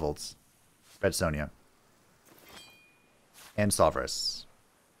else had leveled? Red Sonja. And Sovereign.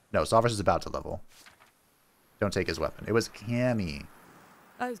 No, Sovereign is about to level. Don't take his weapon. It was Cammy.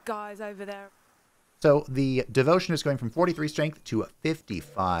 Those guys over there. So the devotion is going from 43 strength to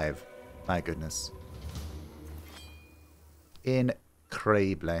 55. My goodness.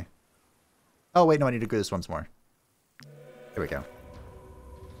 Incredible. Oh, wait, no, I need to do this once more. Here we go.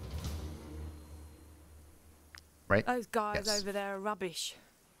 Right? Those guys Yes. over there are rubbish.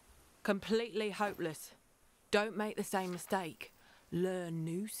 Completely hopeless. Don't make the same mistake. Learn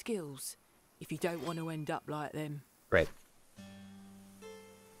new skills if you don't want to end up like them. Right.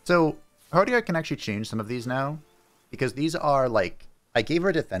 So, Herald can actually change some of these now. Because these are, like... I gave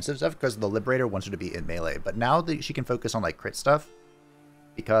her defensive stuff because the Liberator wants her to be in melee. But now that she can focus on, like, crit stuff.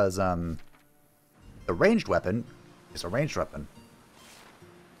 Because, the ranged weapon is a ranged weapon.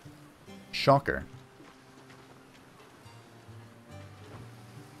 Shocker.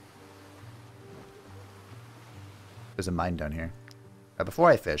 There's a mine down here. Before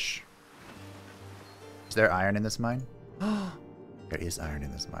I fish... Is there iron in this mine? There is iron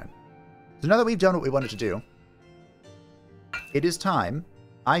in this mine. So now that we've done what we wanted to do, it is time,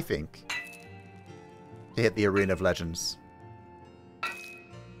 I think, to hit the Arena of Legends.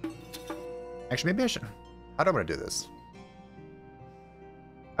 Actually, maybe I should... How do I want to do this?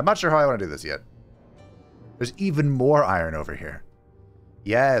 I'm not sure how I want to do this yet. There's even more iron over here.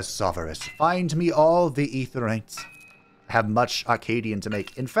 Yes, Sovereign, find me all the aetherites. I have much Arcadian to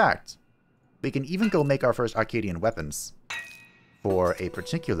make. In fact, we can even go make our first Arcadian weapons for a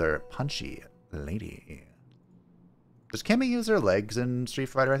particular punchy lady. Does Cammy use her legs in Street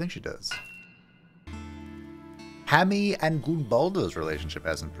Fighter? I think she does. Hammy and Gunbald-o's relationship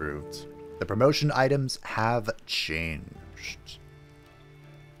has improved. The promotion items have changed.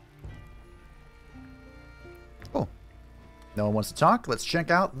 Cool. No one wants to talk? Let's check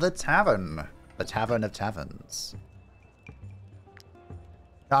out the tavern. The Tavern of Taverns.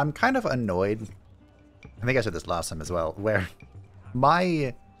 Now, I'm kind of annoyed. I think I said this last time as well, where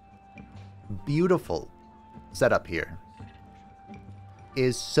my beautiful setup here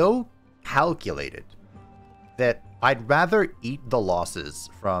is so calculated that I'd rather eat the losses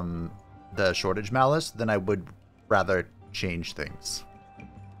from the Shortage Malice than I would rather change things.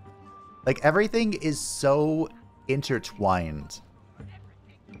 Like, everything is so intertwined.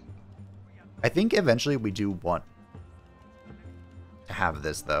 I think eventually we do want to have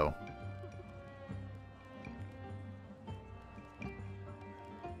this, though.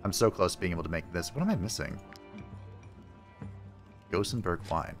 I'm so close to being able to make this. What am I missing? Gossenberg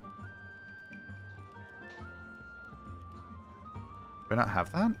wine. Do I not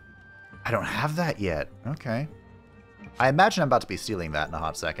have that? I don't have that yet. Okay. I imagine I'm about to be stealing that in a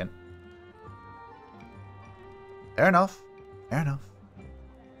hot second. Fair enough. Fair enough.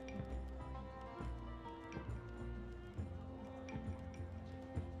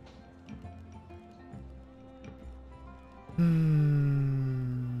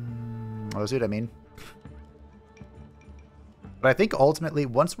 Oh, see what I mean? But I think ultimately,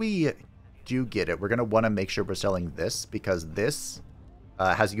 once we do get it, we're going to want to make sure we're selling this, because this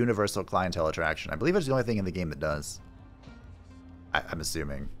has universal clientele attraction. I believe it's the only thing in the game that does. I'm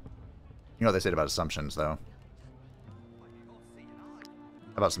assuming. You know what they said about assumptions, though.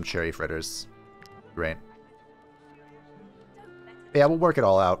 How about some cherry fritters? Great. But yeah, we'll work it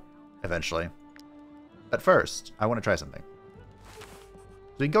all out eventually. But first, I want to try something.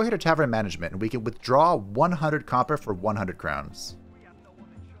 So we can go here to Tavern Management, and we can withdraw 100 copper for 100 crowns.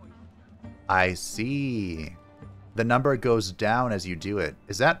 I see. The number goes down as you do it.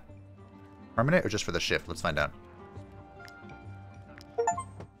 Is that permanent or just for the shift? Let's find out.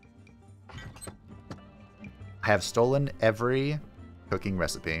 I have stolen every cooking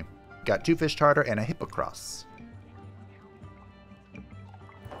recipe. Got 2 fish tartar and a hippocross.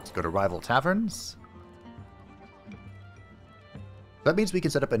 Let's go to rival taverns. That means we can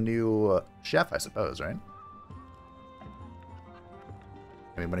set up a new chef, I suppose, right?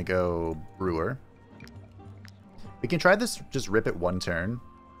 And we want to go brewer. We can try this, just rip it one turn,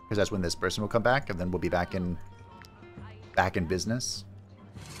 because that's when this person will come back, and then we'll be back in business.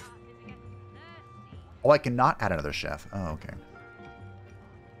 Oh, I cannot add another chef. Oh, okay.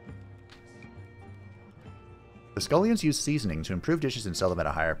 The Scullions use seasoning to improve dishes and sell them at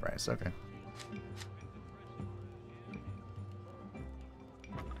a higher price. Okay.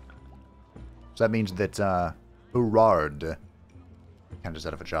 So that means that Herald can just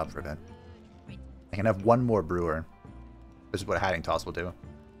set up a job for a bit. I can have one more brewer. This is what a hatting toss will do.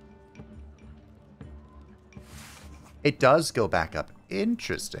 It does go back up.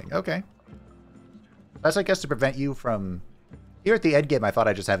 Interesting. Okay. That's, I guess, to prevent you from... Here at the end game, I thought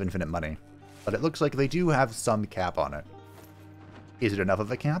I just have infinite money. But it looks like they do have some cap on it. Is it enough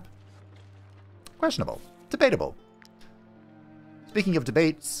of a cap? Questionable. Debatable. Speaking of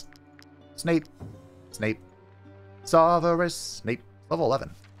debates... Snape. Severus Snape. Level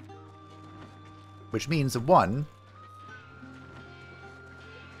 11. Which means, 1...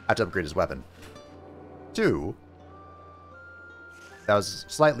 I have to upgrade his weapon. 2... That was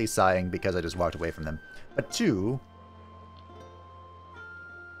slightly sighing because I just walked away from them. But 2...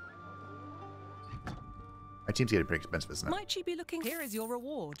 My team's getting pretty expensive, isn't it? Might you be looking? Here is your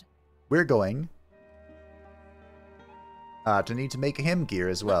reward. We're going... to need to make him gear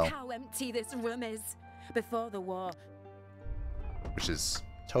as well. Look how empty this room is. Before the war. Which is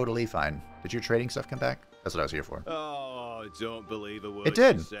totally fine. Did your trading stuff come back? That's what I was here for. Oh, don't believe a word it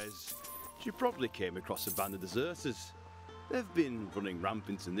did. she says. She probably came across a band of deserters. They've been running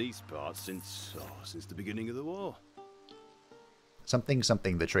rampant in these parts since the beginning of the war. Something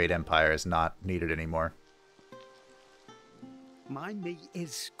the trade empire is not needed anymore. My meat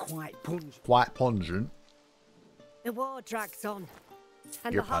is quite pungent. Quite pungent. The war drags on.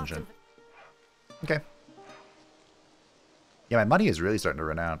 And You're the heart pungent. Okay. Yeah, my money is really starting to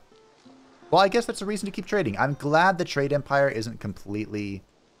run out. Well, I guess that's a reason to keep trading. I'm glad the trade empire isn't completely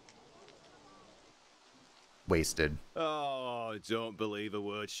wasted. Oh, don't believe a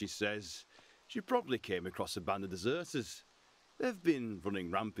word she says. She probably came across a band of deserters. They've been running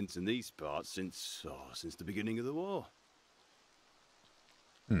rampant in these parts since the beginning of the war.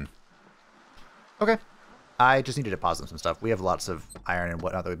 Okay. I just need to deposit some stuff. We have lots of iron and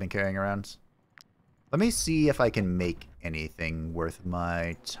whatnot that we've been carrying around. Let me see if I can make anything worth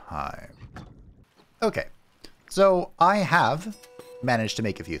my time. Okay. So I have managed to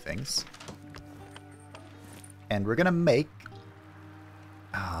make a few things. And we're going to make...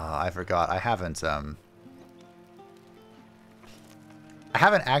 Oh, I forgot. I haven't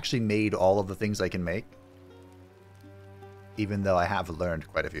actually made all of the things I can make. Even though I have learned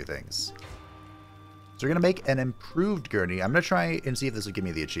quite a few things. So we're going to make an improved gurney. I'm going to try and see if this will give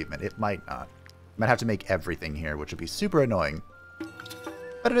me the achievement. It might not. I might have to make everything here, which would be super annoying.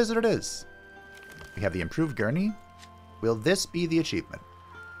 But it is what it is. We have the improved gurney. Will this be the achievement?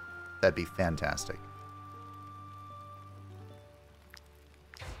 That'd be fantastic.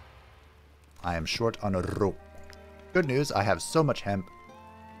 I am short on a rope. Good news, I have so much hemp.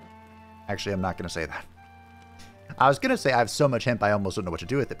 Actually, I'm not going to say that. I was going to say I have so much hemp I almost don't know what to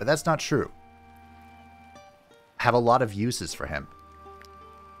do with it, but that's not true. I have a lot of uses for hemp.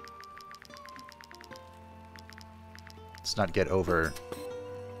 Let's not get overly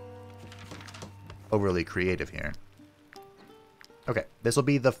creative here. Okay, this will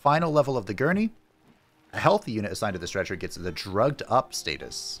be the final level of the gurney. A healthy unit assigned to the stretcher gets the drugged up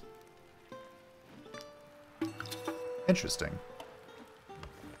status. Interesting.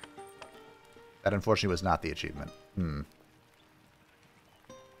 That unfortunately was not the achievement.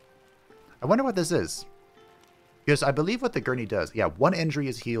 I wonder what this is. Because I believe what the gurney does, yeah, 1 injury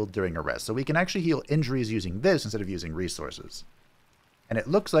is healed during a rest. So we can actually heal injuries using this instead of using resources. And it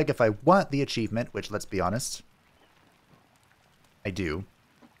looks like if I want the achievement, which let's be honest, I do.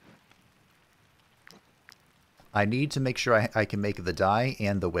 I need to make sure I can make the die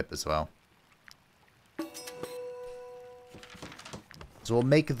and the whip as well. So we'll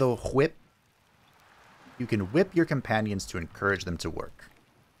make the whip. You can whip your companions to encourage them to work.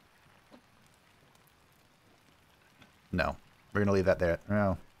 No. We're going to leave that there.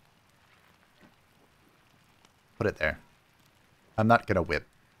 No. Put it there. I'm not going to whip.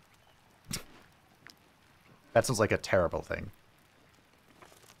 That sounds like a terrible thing.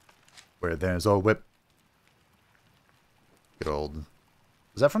 Where there's a whip. Good old...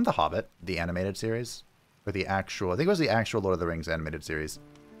 Was that from The Hobbit? The animated series? Or the actual... I think it was the actual Lord of the Rings animated series.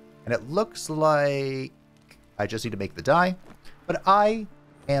 And it looks like... I just need to make the die. But I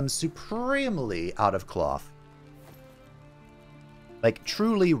am supremely out of cloth. Like,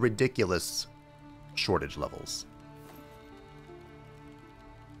 truly ridiculous shortage levels.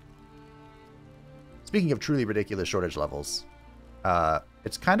 Speaking of truly ridiculous shortage levels,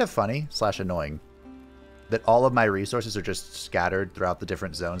 it's kind of funny / annoying that all of my resources are just scattered throughout the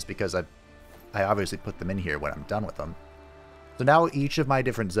different zones because I obviously put them in here when I'm done with them. So now each of my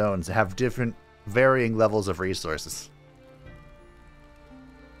different zones have different varying levels of resources.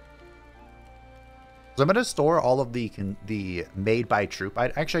 So I'm going to store all of the made by troop. I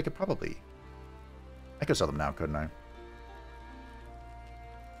could sell them now, couldn't I?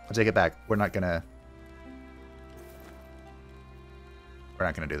 I'll take it back. We're not going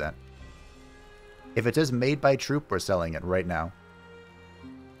to do that. If it says made by troop, we're selling it right now.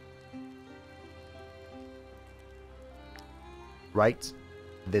 Right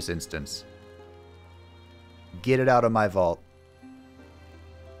this instance. Get it out of my vault.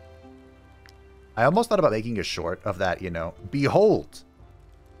 I almost thought about making a short of that, you know. Behold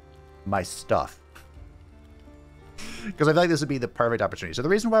my stuff. Because I feel like this would be the perfect opportunity. So the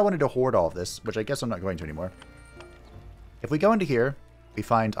reason why I wanted to hoard all of this, which I guess I'm not going to anymore. If we go into here, we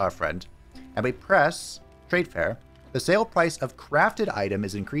find our friend, and we press Trade Fair, the sale price of crafted item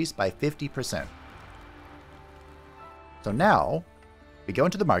is increased by 50%. So now, we go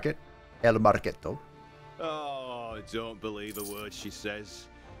into the market, El Marketo. Oh, don't believe a word she says.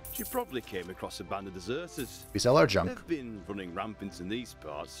 She probably came across a band of deserters. We sell our junk. They've been running rampant in these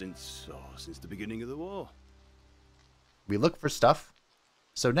parts since the beginning of the war. We look for stuff.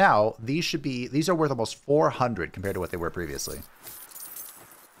 So now, these are worth almost 400 compared to what they were previously.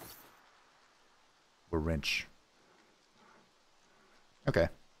 We're wrench. Okay.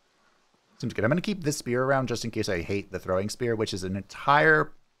 Seems good. I'm going to keep this spear around just in case I hate the throwing spear, which is an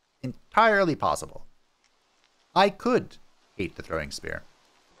entirely possible. I could hate the throwing spear.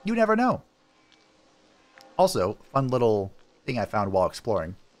 You never know. Also, fun little thing I found while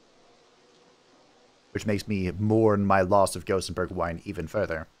exploring, which makes me mourn my loss of Gothenburg wine even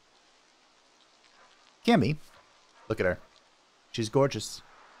further. Cammy, look at her. She's gorgeous.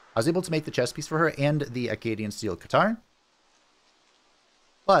 I was able to make the chest piece for her and the Acadian steel guitar.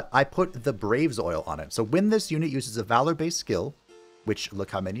 But I put the Brave's oil on it. So when this unit uses a Valor-based skill, which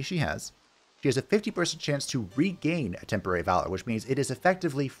look how many she has a 50% chance to regain a temporary Valor, which means it is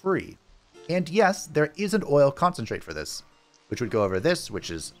effectively free. And yes, there is an oil concentrate for this, which would go over this,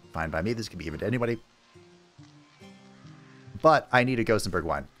 which is fine by me. This can be given to anybody. But I need a Gothenburg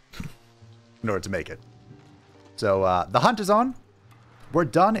wine in order to make it. So the hunt is on. We're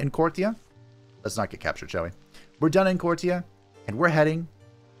done in Cortia. Let's not get captured, shall we? We're done in Cortia, and we're heading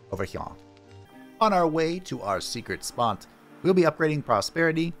over here. On our way to our secret spot, we'll be upgrading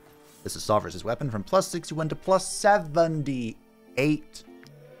Prosperity. This is Solver's weapon from plus 61 to plus 78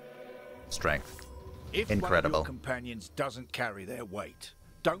 strength. If incredible. One of your companions doesn't carry their weight,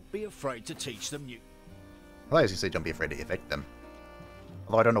 don't be afraid to teach them new. Well, I was going to say don't be afraid to evict them.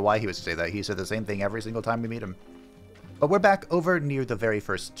 Although I don't know why he was to say that. He said the same thing every single time we meet him. But we're back over near the very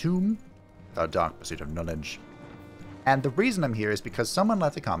first tomb, with our dark pursuit of knowledge. And the reason I'm here is because someone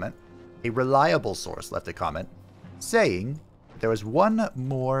left a comment a reliable source left a comment saying there was one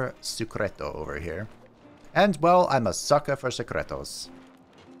more secreto over here. And, well, I'm a sucker for secretos.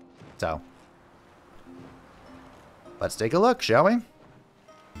 So, let's take a look, shall we?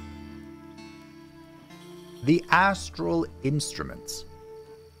 The Astral Instruments.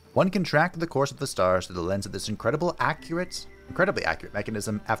 One can track the course of the stars through the lens of this incredibly accurate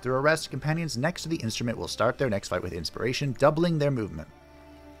mechanism. After a rest, companions next to the instrument will start their next fight with inspiration, doubling their movement.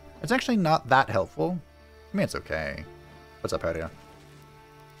 It's actually not that helpful. I mean, it's okay. What's up, Herald?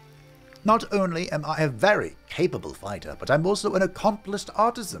 Not only am I a very capable fighter, but I'm also an accomplished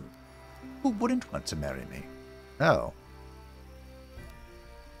artisan. Who wouldn't want to marry me? Oh.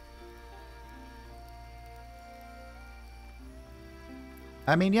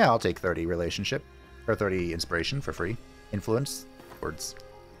 I mean, yeah, I'll take 30 relationship, or 30 inspiration for free. Influence, words.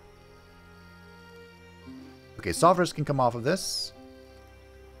 Okay, solvers can come off of this.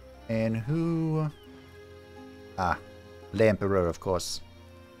 And who... Ah, L'Empereur, of course.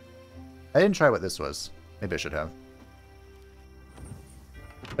 I didn't try what this was. Maybe I should have.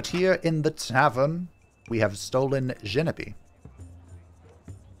 But here in the tavern, we have stolen Genepi.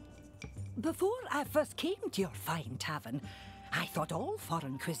 Before I first came to your fine tavern, I thought all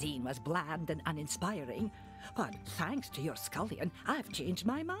foreign cuisine was bland and uninspiring. But thanks to your scullion, I've changed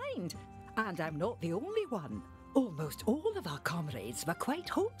my mind. And I'm not the only one. Almost all of our comrades were quite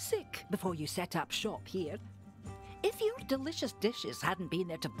homesick before you set up shop here. If your delicious dishes hadn't been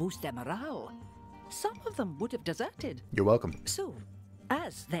there to boost their morale, some of them would have deserted. You're welcome. So,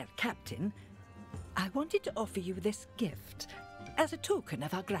 as their captain, I wanted to offer you this gift as a token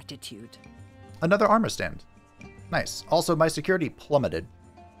of our gratitude. Another armor stand. Nice. Also, my security plummeted.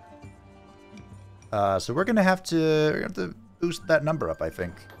 So we're gonna have to boost that number up, I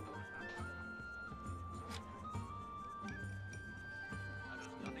think.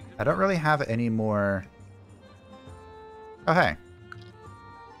 I don't really have any more. Oh, hey.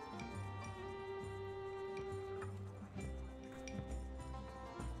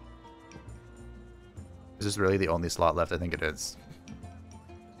 Is this really the only slot left? I think it is.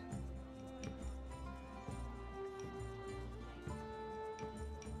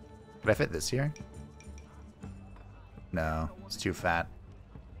 Could I fit this here? No, it's too fat.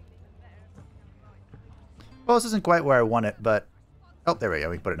 Well, this isn't quite where I want it, but... Oh, there we go.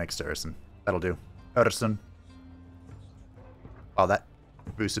 We can put it next to Urson. That'll do. Urson. Wow, that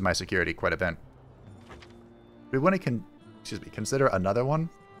boosted my security quite a bit. We want to consider another one?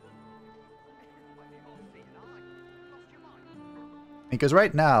 Because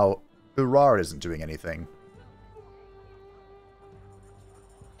right now, Urar isn't doing anything.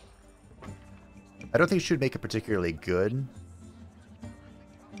 I don't think she should make it particularly good.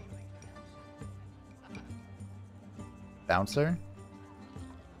 Bouncer?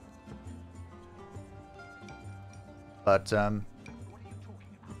 But,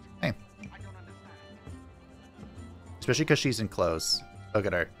 hey. Especially because she's in clothes. Look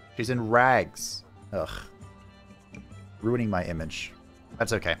at her. She's in rags. Ugh. Ruining my image.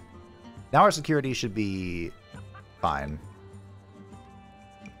 That's okay. Now our security should be fine.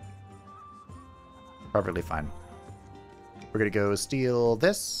 Perfectly fine. We're gonna go steal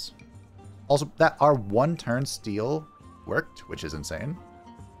this. Also, that our one-turn steal worked, which is insane.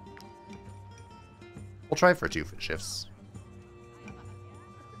 We'll try for 2 shifts.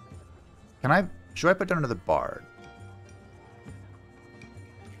 Should I put down another bard?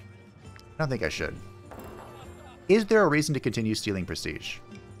 I don't think I should. Is there a reason to continue stealing prestige?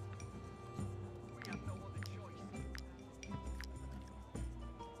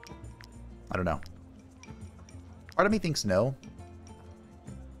 I don't know. Part of me thinks no.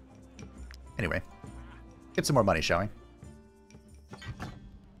 Anyway, get some more money, shall we?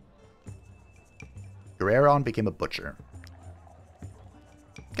 Guerreron became a butcher.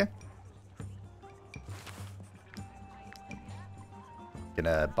 Okay.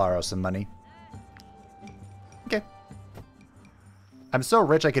 Gonna borrow some money. Okay. I'm so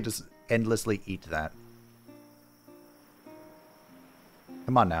rich I could just endlessly eat that.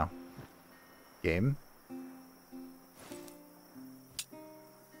 Come on now. Game.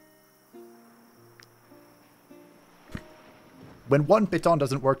 When one piton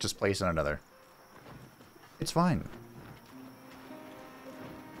doesn't work, just place on another. It's fine.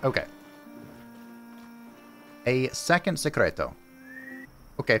 Okay. A second secreto.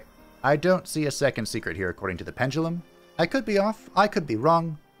 Okay. I don't see a second secret here according to the pendulum. I could be off. I could be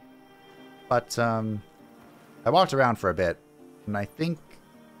wrong. But, I walked around for a bit, and I think...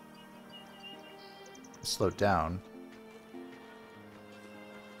 Slowed down.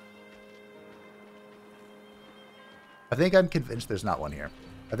 I think I'm convinced there's not one here.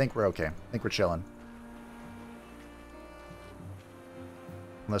 I think we're okay. I think we're chilling.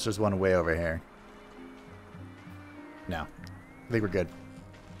 Unless there's one way over here. No. I think we're good.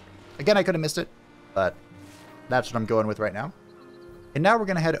 Again, I could have missed it, but that's what I'm going with right now. And now we're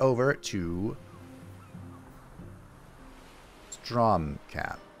going to head over to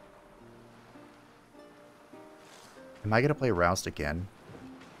Stromkapp. Am I going to play Roust again?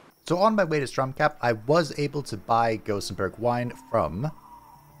 So on my way to Stromkapp, I was able to buy Gothenburg wine from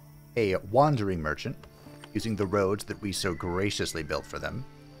a wandering merchant using the roads that we so graciously built for them.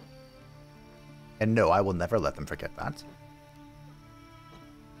 And no, I will never let them forget that.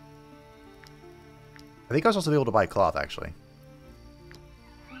 I think I was also able to buy cloth, actually.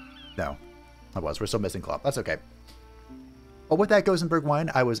 No, I was. We're still missing cloth. That's okay. But with that Gothenburg wine,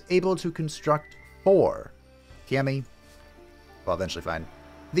 I was able to construct 4 Cami, well, eventually find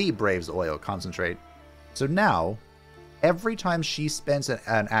the Brave's Oil Concentrate. So now, every time she spends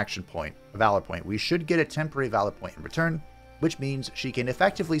an action point, a Valor point, we should get a temporary Valor point in return, which means she can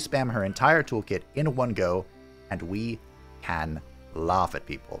effectively spam her entire toolkit in one go, and we can laugh at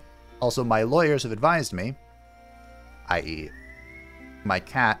people. Also, my lawyers have advised me, i.e. my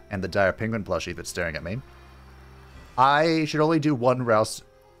cat and the dire penguin plushie that's staring at me, I should only do 1 Roust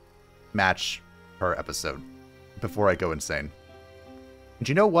match per episode before I go insane. And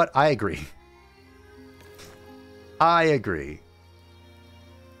you know what? I agree. I agree.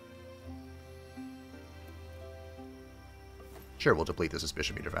 Sure, we'll deplete the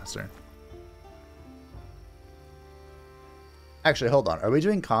suspicion meter faster. Actually, hold on. Are we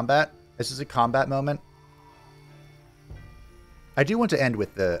doing combat? This is a combat moment. I do want to end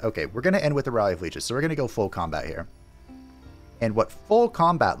with the... Okay, we're going to end with the Rally of Leeches, so we're going to go full combat here. And what full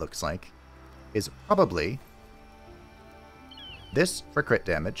combat looks like is probably this for crit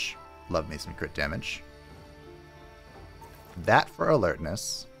damage. Love me some crit damage. That for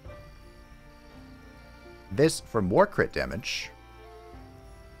alertness. This for more crit damage.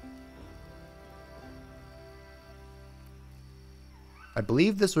 I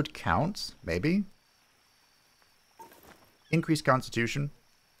believe this would count, maybe. Increased constitution.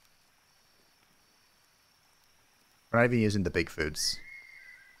 We're not even using the big foods.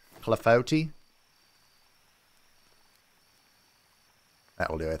 Clefouty. That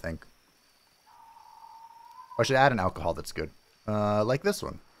will do, I think. Or I should add an alcohol that's good. Like this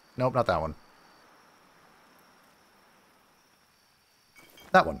one. Nope, not that one.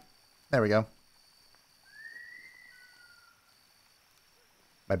 That one. There we go.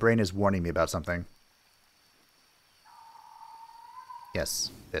 My brain is warning me about something.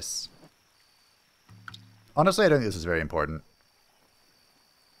 Yes, this. Honestly, I don't think this is very important.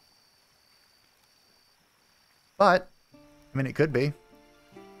 But, I mean, it could be.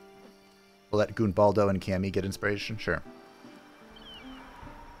 We'll let Gunbald-o and Cami get inspiration? Sure.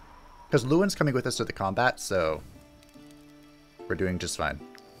 Because Lewin's coming with us to the combat, so we're doing just fine.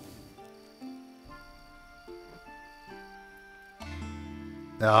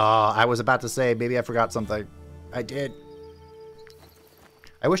 Oh, I was about to say, maybe I forgot something. I did.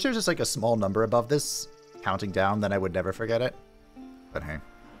 I wish there was just like a small number above this, counting down, then I would never forget it. But hey.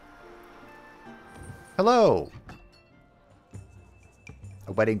 Hello!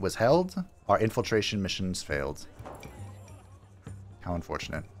 A wedding was held. Our infiltration missions failed. How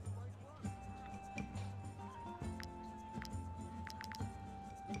unfortunate.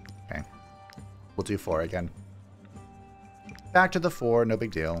 Okay. We'll do 4 again. Back to the 4, no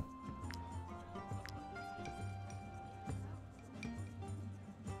big deal.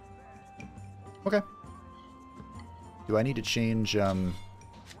 Okay. Do I need to change,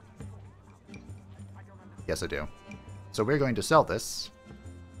 Yes, I do. So we're going to sell this.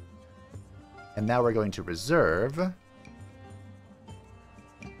 And now we're going to reserve.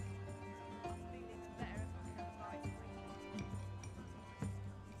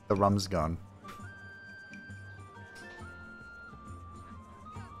 The rum's gone.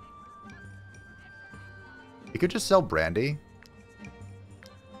 You could just sell brandy.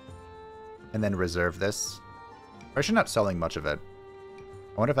 And then reserve this. We're actually not selling much of it.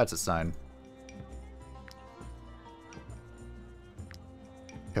 I wonder if that's a sign.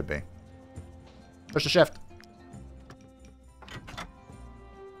 Could be. Push the shift.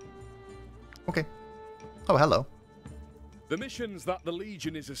 Okay. Oh, hello. The missions that the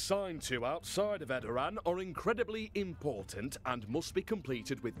Legion is assigned to outside of Edoran are incredibly important and must be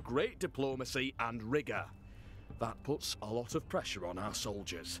completed with great diplomacy and rigour. That puts a lot of pressure on our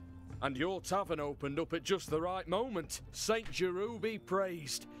soldiers. And your tavern opened up at just the right moment. Saint Giroux be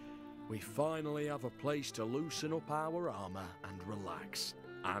praised. We finally have a place to loosen up our armour and relax.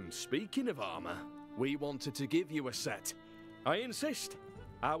 And speaking of armour, we wanted to give you a set. I insist.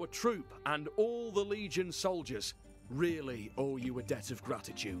 Our troop and all the Legion soldiers really owe you a debt of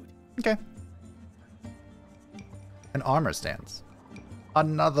gratitude. Okay. An armor stance.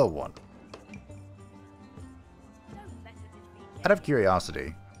 Another one. Out of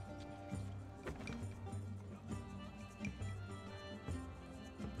curiosity,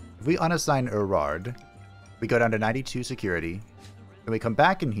 if we unassign Herald, we go down to 92 security. When we come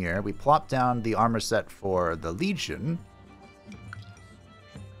back in here, we plop down the armor set for the Legion.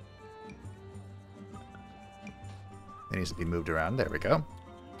 It needs to be moved around. There we go.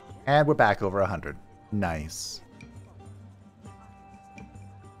 And we're back over 100. Nice.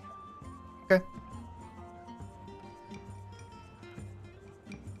 Okay.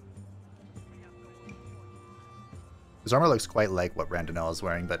 His armor looks quite like what Randonell is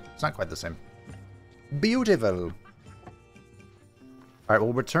wearing, but it's not quite the same. Beautiful. Alright,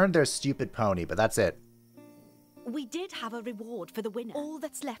 we'll return their stupid pony, but that's it. We did have a reward for the winner. All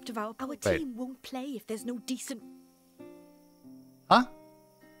that's left of our Wait. team won't play if there's no decent... Huh?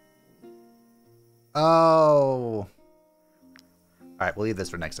 Oh. Alright, we'll leave this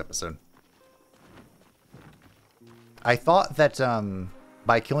for next episode. I thought that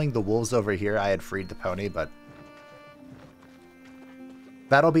by killing the wolves over here, I had freed the pony, but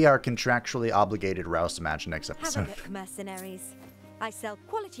that'll be our contractually obligated Roust match next Have episode. a look, Mercenaries. I sell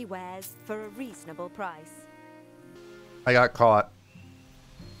quality wares for a reasonable price. I got caught.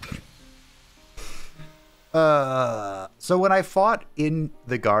 So when I fought in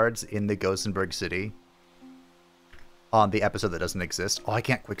the guards in the Gothenburg city on the episode that doesn't exist. Oh, I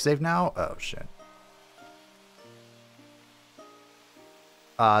can't quick save now? Oh, shit.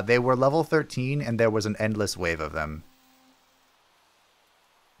 They were level 13 and there was an endless wave of them.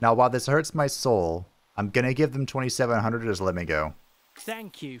 Now, while this hurts my soul, I'm going to give them 2,700 just let me go.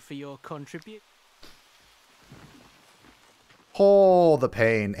 Thank you for your contribution. Oh, the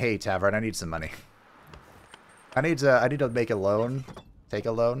pain. Hey, Tavern, I need some money. I need to make a loan. Take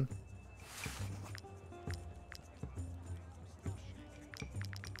a loan.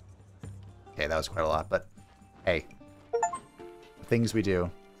 Okay, that was quite a lot, but hey. Things we do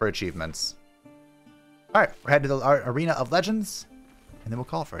for achievements. Alright, we're heading to the Arena of Legends, and then we'll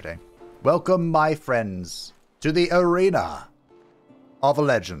call it for a day. Welcome, my friends, to the Arena of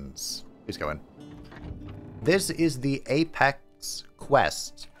Legends. Who's going? This is the Apex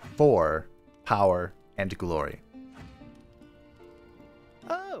quest for power and glory.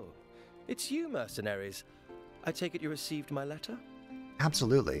 Oh, it's you, Mercenaries. I take it you received my letter?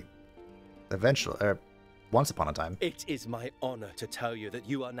 Absolutely. Eventually, once upon a time. It is my honor to tell you that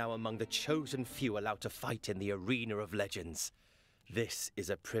you are now among the chosen few allowed to fight in the Arena of Legends. This is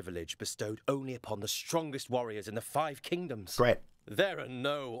a privilege bestowed only upon the strongest warriors in the 5 kingdoms. Great. There are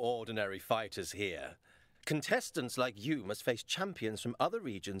no ordinary fighters here. Contestants like you must face champions from other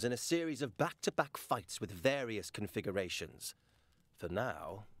regions in a series of back-to-back fights with various configurations. For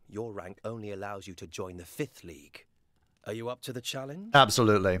now, your rank only allows you to join the 5th League. Are you up to the challenge?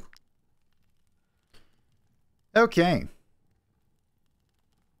 Absolutely. Okay.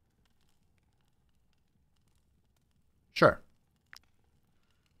 Sure.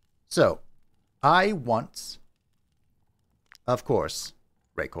 So, I want, of course,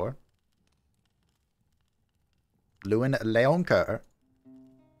 Raykor, Lewin Leonker,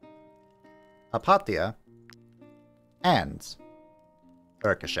 Apatia, and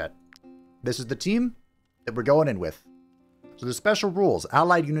Urkashet. This is the team that we're going in with. So the special rules.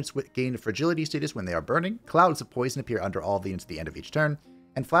 Allied units gain fragility status when they are burning. Clouds of poison appear under all the units at the end of each turn.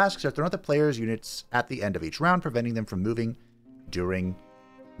 And flasks are thrown at the player's units at the end of each round, preventing them from moving during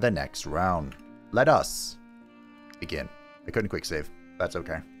the next round. Let us begin. I couldn't quick save. That's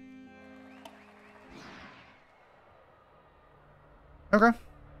okay. Okay.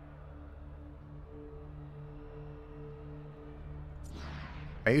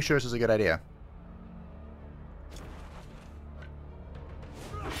 Are you sure this is a good idea?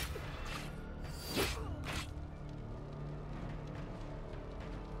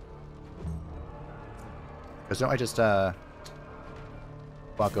 Because don't I just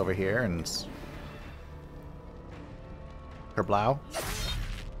walk over here and Kerblow?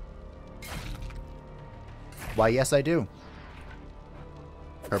 Why, yes, I do.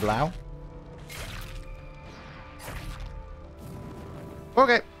 Kerblow?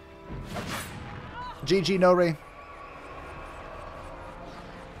 Okay. GG, Nori.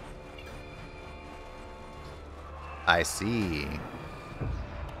 I see.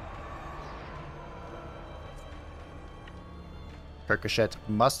 Urkashet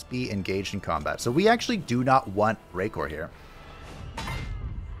must be engaged in combat. So we actually do not want Raykor here.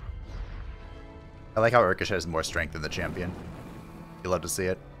 I like how Urkashet has more strength than the champion. You love to see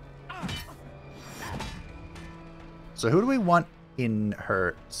it. So who do we want in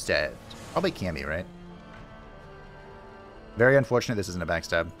her stead? Probably Cammy, right? Very unfortunate this isn't a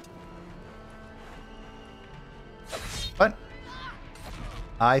backstab. But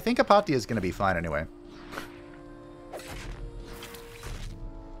I think Up Arthes is going to be fine anyway.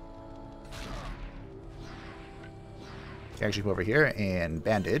 Actually come over here and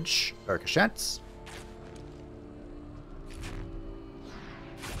bandage our Kashet's.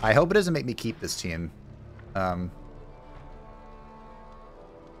 I hope it doesn't make me keep this team.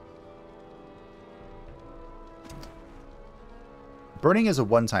 Burning is a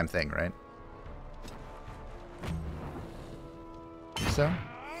one-time thing, right? Think so?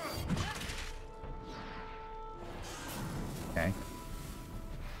 Okay.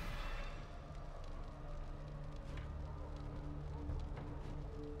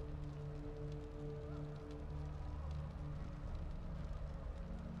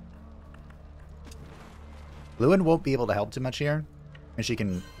 Lewin won't be able to help too much here. And he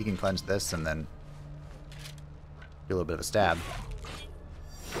can cleanse this and then do a little bit of a stab.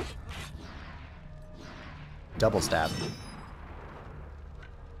 Double stab.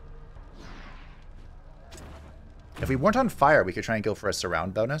 If we weren't on fire, we could try and go for a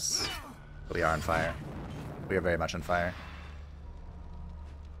surround bonus. But we are on fire. We are very much on fire.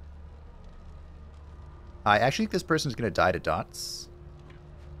 I actually think this person is going to die to dots.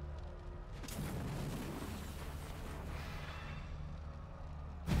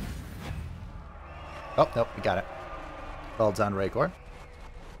 Oh, nope, we got it. Well done, Raykor.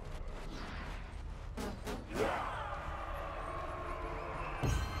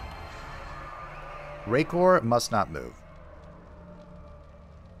 Raykor must not move.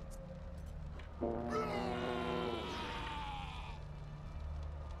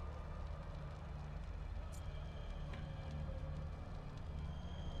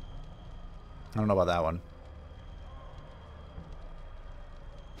 I don't know about that one.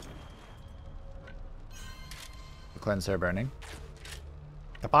 Cleanse her burning.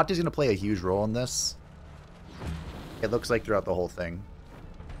 Up Arthes is going to play a huge role in this. It looks like throughout the whole thing.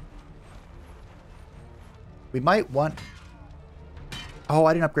 We might want... Oh,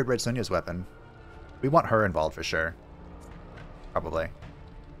 I didn't upgrade Red Sonja's weapon. We want her involved for sure. Probably.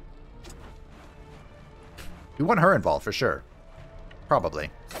 We want her involved for sure.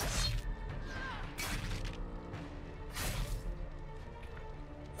 Probably.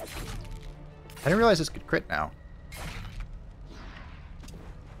 I didn't realize this could crit now.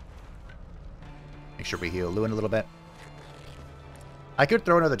 Make sure we heal Lewin a little bit. I could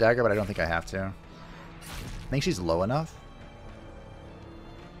throw another dagger, but I don't think I have to. I think she's low enough.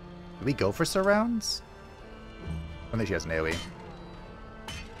 Do we go for surrounds? I don't think she has an AoE.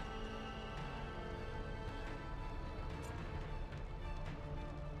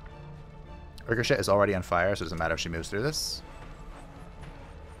 Ricochet is already on fire, so it doesn't matter if she moves through this.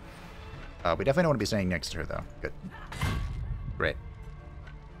 We definitely don't want to be standing next to her, though. Good. Great.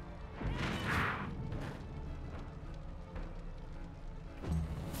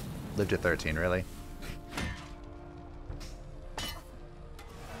 Lived at 13, really?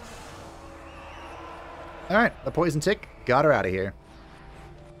 Alright, the poison tick got her out of here.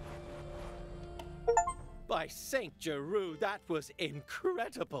 By Saint Giroux, that was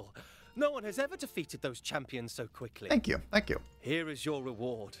incredible. No one has ever defeated those champions so quickly. Thank you, thank you. Here is your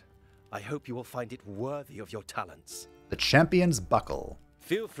reward. I hope you will find it worthy of your talents. The Champion's Buckle.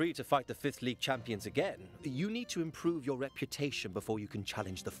 Feel free to fight the 5th League champions again. You need to improve your reputation before you can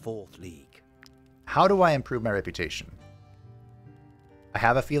challenge the 4th League. How do I improve my reputation? I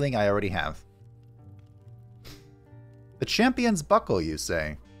have a feeling I already have. The Champion's Buckle, you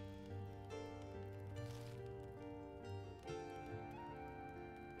say?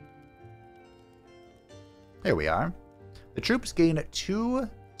 There we are. The troops gain 2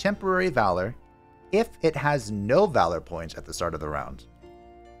 temporary valor if it has no valor points at the start of the round.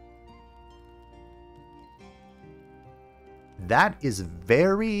 That is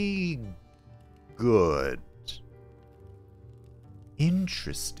very good.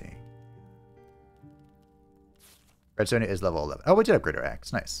 Interesting. Red Sonja is level 11. Oh, we did upgrade her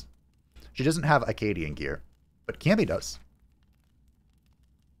axe. Nice. She doesn't have Akkadian gear, but Cammy does.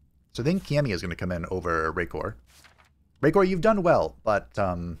 So I think Cammy is going to come in over Raykor. Raykor, you've done well, but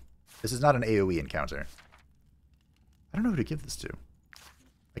this is not an AoE encounter. I don't know who to give this to.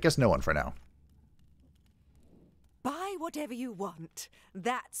 I guess no one for now. Buy whatever you want.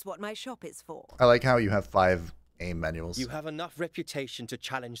 That's what my shop is for. I like how you have 5 aim manuals. You have enough reputation to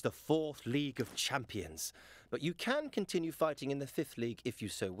challenge the 4th League of Champions, but you can continue fighting in the 5th League if you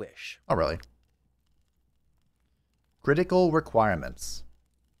so wish. Oh, really? Critical requirements.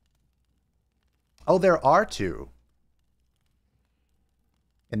 Oh, there are 2.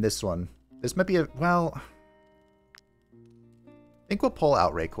 In this one. This might be a... Well... I think we'll pull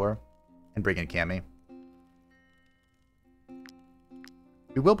out Raycor and bring in Cammy.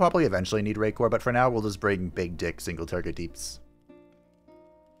 We will probably eventually need Raycor, but for now we'll just bring Big Dick single target deeps.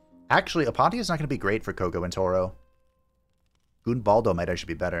 Actually, Up Arthes is not going to be great for Kogo and Toro. Gunbald-o might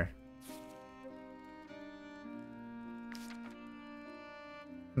actually be better.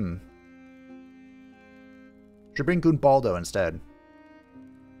 Should bring Gunbald-o instead.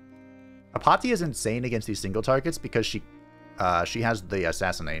 Up Arthes is insane against these single targets because she has the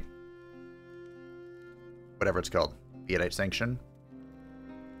Assassinate. Whatever it's called. Beatite Sanction.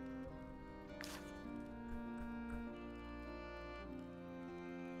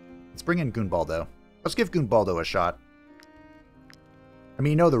 Let's bring in Gunbald-o. Let's give Gunbald-o a shot. I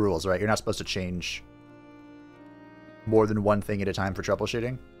mean, you know the rules, right? You're not supposed to change more than one thing at a time for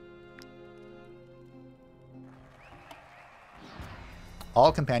troubleshooting.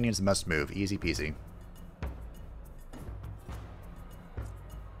 All companions must move. Easy peasy.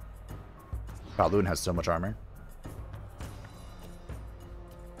 Wow, Loon has so much armor.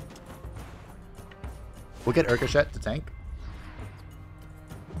 We'll get Urkashet to tank.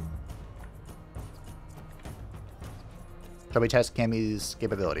 Shall we test Cammy's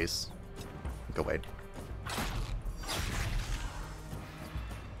capabilities? Go wait.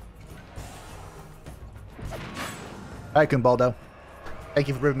 Alright, Gunbald-o. Thank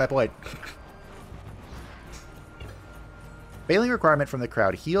you for proving my point. Failing requirement from the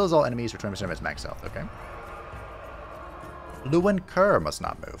crowd heals all enemies for 20% of its max health. Okay. Lewin Kerr must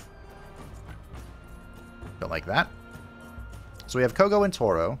not move. Don't like that. So we have Kogo and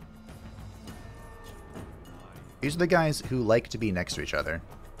Toro. These are the guys who like to be next to each other.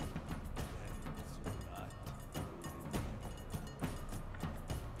 I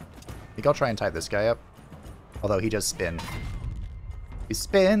think I'll try and tie this guy up. Although he does spin. He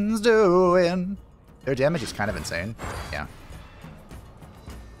spins doing. Their damage is kind of insane. Yeah.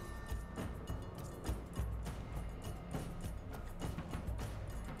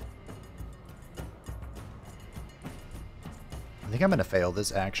 I think I'm going to fail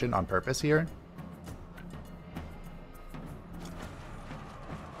this action on purpose here.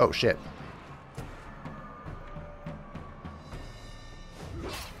 Oh, shit.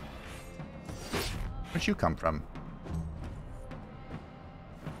 Where'd you come from?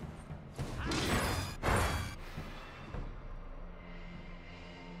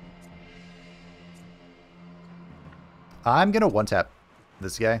 I'm gonna one-tap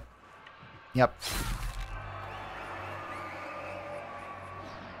this guy. Yep.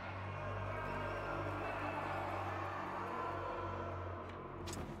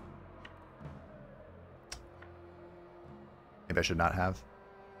 Maybe I should not have.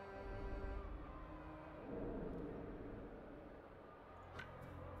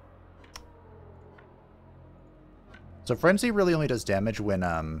 So Frenzy really only does damage when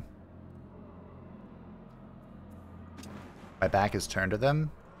my back is turned to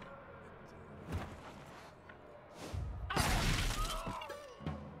them.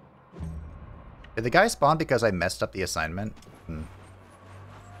 Did the guy spawn because I messed up the assignment?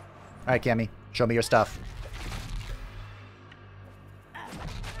 Alright, Cammy. Show me your stuff.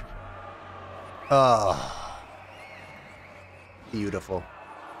 Oh. Beautiful.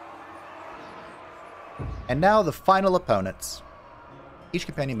 And now the final opponents. Each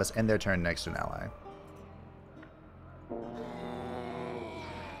companion must end their turn next to an ally.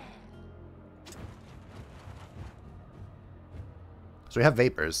 So we have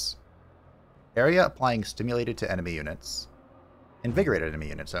Vapors. Area applying stimulated to enemy units. Invigorated enemy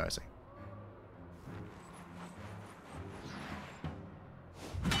units, oh I see.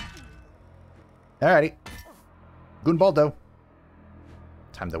 Alrighty. Gunbald-o.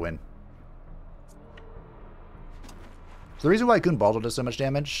 Time to win. So the reason why Gunbald-o does so much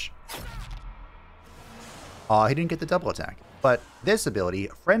damage... he didn't get the double attack. But this ability,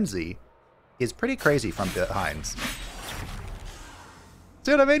 Frenzy, is pretty crazy from behind.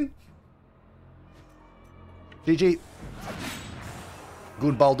 See what I mean? GG.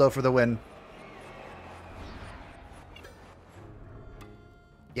 Gunbald-o for the win.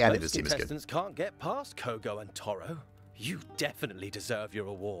 Yeah, I think this team is good. Contestants can't get past Kogo and Toro. You definitely deserve your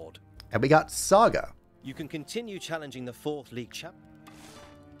award. And we got Saga. You can continue challenging the 4th League champ.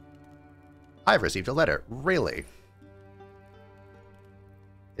 I've received a letter. Really?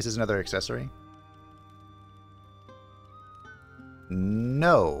 Is this another accessory?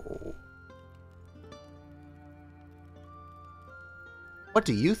 No. What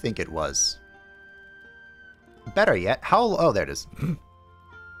do you think it was? better yet, how... Oh, there it is.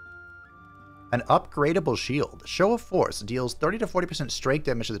 An upgradable shield. Show of Force deals 30 to 40% strike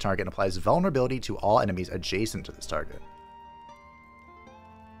damage to the target and applies vulnerability to all enemies adjacent to this target.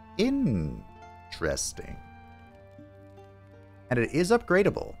 Interesting. And it is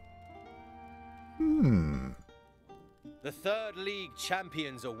upgradable. The third league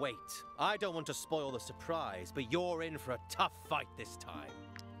champions await. I don't want to spoil the surprise, but you're in for a tough fight this time.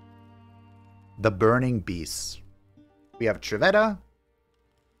 The Burning Beasts. We have Trivetta.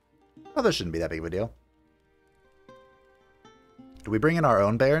 Oh, this shouldn't be that big of a deal. Do we bring in our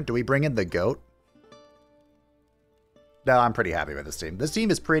own bear? Do we bring in the goat? No, I'm pretty happy with this team. This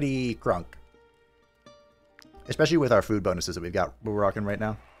team is pretty crunk. Especially with our food bonuses that we're rocking right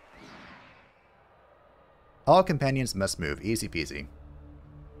now. All companions must move. Easy peasy.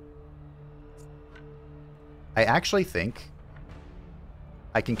 I actually think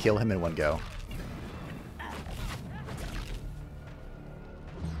I can kill him in one go.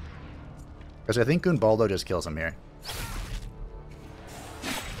 Because I think Gunbald-o just kills him here.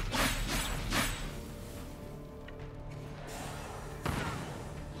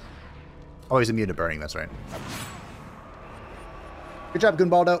 Oh, he's immune to burning, that's right. Good job,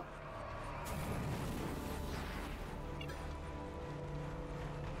 Gunbald-o.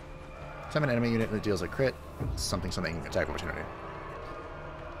 Summon an enemy unit that deals a crit. Something attack opportunity.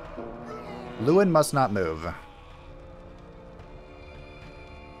 Lewin must not move.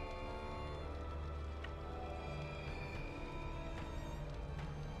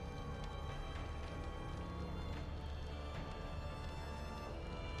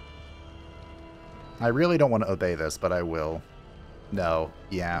 I really don't want to obey this, but I will. No.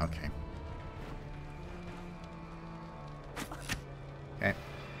 Yeah, okay. Okay.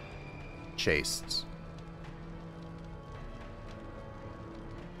 Chased.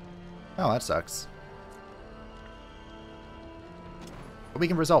 Oh, that sucks. But we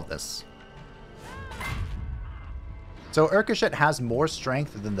can resolve this. So Urkashet has more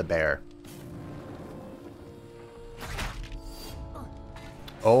strength than the bear.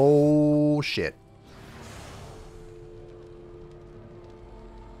 Oh, shit.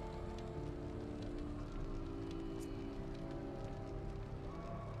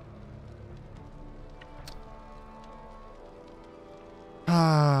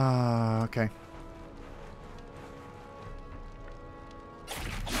 Okay.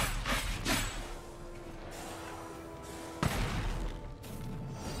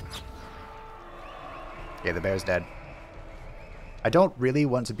 Yeah, the bear's dead. I don't really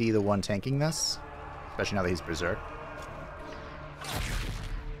want to be the one tanking this, especially now that he's berserk.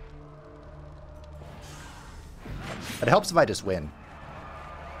 It helps if I just win.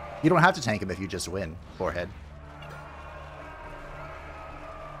 You don't have to tank him if you just win. Forehead.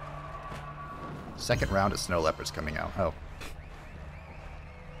 Second round of Snow Leopards coming out. Oh.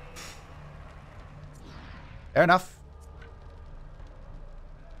 Fair enough.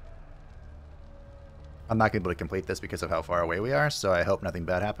 I'm not going to be able to complete this because of how far away we are, so I hope nothing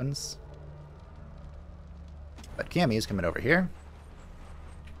bad happens. But Cammy is coming over here.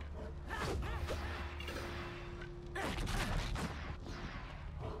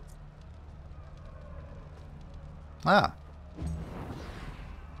 Ah.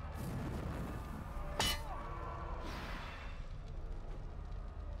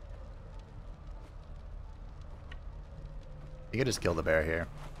 You could just kill the bear here.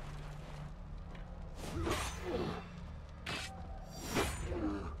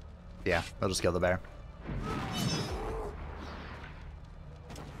 Yeah, I'll just kill the bear.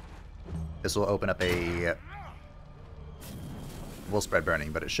 This will open up a... We'll spread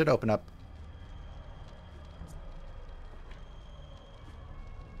burning, but it should open up...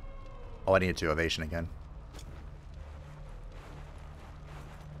 Oh, I needed to ovation again.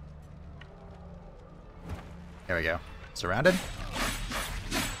 There we go. Surrounded.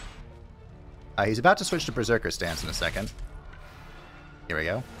 He's about to switch to Berserker stance in a second. Here we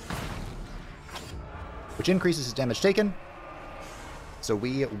go. Which increases his damage taken. So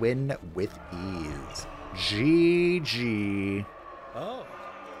we win with ease. GG. Oh,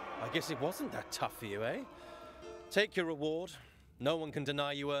 I guess it wasn't that tough for you, eh? Take your reward. No one can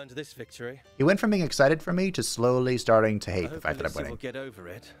deny you earned this victory. He went from being excited for me to slowly starting to hate the fact that I'm winning. Will get over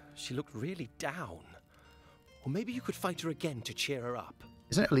it. She looked really down. Or maybe you could fight her again to cheer her up.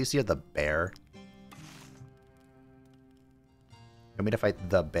 Isn't Alicia the bear? Want me to fight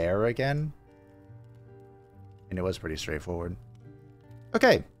the bear again? And it was pretty straightforward.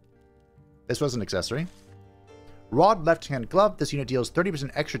 Okay. This was an accessory. Rod left-hand glove. This unit deals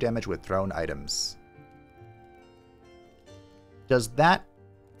 30% extra damage with thrown items. Does that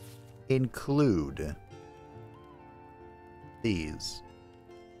include these.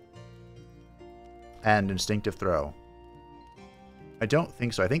 And Instinctive Throw. I don't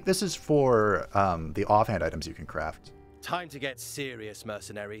think so. I think this is for the offhand items you can craft. Time to get serious,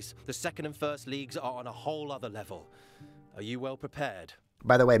 mercenaries. The second and first leagues are on a whole other level. Are you well prepared?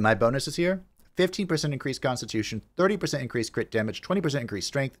 By the way, my bonuses here: 15% increased constitution, 30% increased crit damage, 20% increased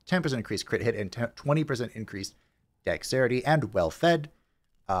strength, 10% increased crit hit, and 20% increased dexterity, and well fed.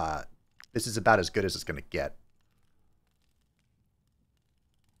 This is about as good as it's going to get.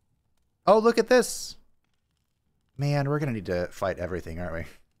 Oh, look at this! Man, we're going to need to fight everything, aren't we?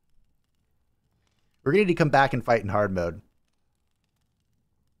 We're going to need to come back and fight in hard mode.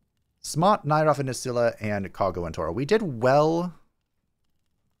 Smot, Nyroth, and Nasilla, and Kago and Toro. We did well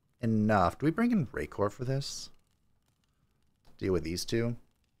enough. Do we bring in Raycor for this? Deal with these two?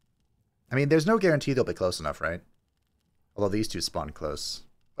 I mean, there's no guarantee they'll be close enough, right? Although these two spawn close.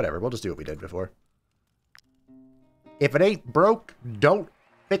 Whatever, we'll just do what we did before. If it ain't broke, don't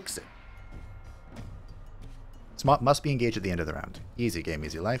fix it. Smot must be engaged at the end of the round. Easy game,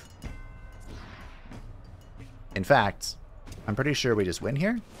 easy life. In fact, I'm pretty sure we just win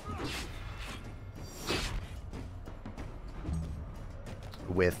here.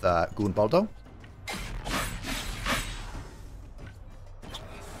 With Gunbald-o.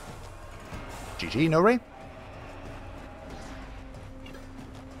 GG, no Ray.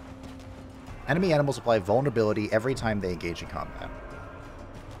 Enemy animals apply vulnerability every time they engage in combat.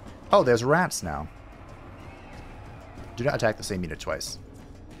 Oh, there's rats now. Do not attack the same unit twice.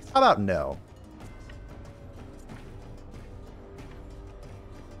 How about no?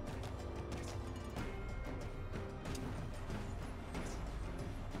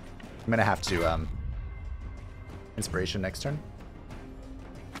 I'm gonna have to, inspiration next turn.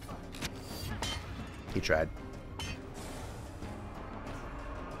 He tried.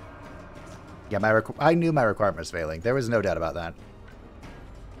 Yeah, I knew my requirement was failing. There was no doubt about that.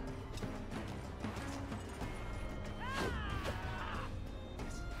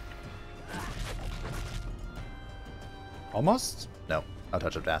 Almost? No. No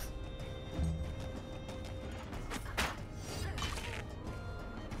touch of death.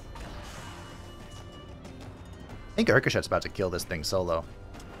 I think Urkashet's about to kill this thing solo.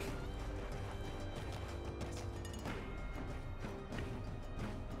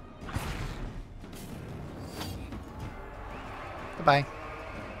 Goodbye.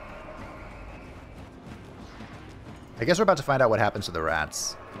 I guess we're about to find out what happens to the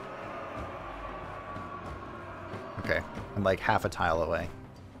rats. Okay, I'm like half a tile away.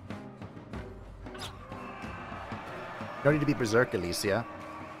 No need to be berserk, Alicia.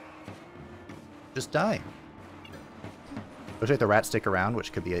 Just die. Looks like the rats stick around,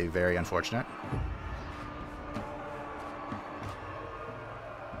 which could be very unfortunate.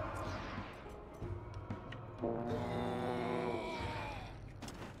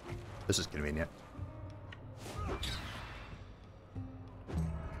 This is convenient.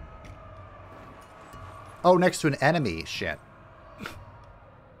 Oh, next to an enemy. Shit. I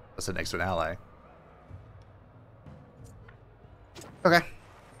said next to an ally. Okay.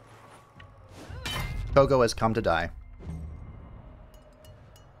 Kogo has come to die.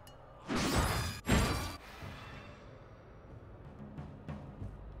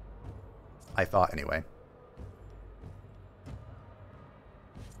 I thought, anyway.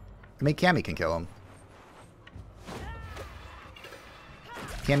 I mean, Cammy can kill him.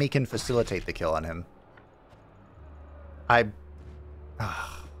 Cammy can facilitate the kill on him.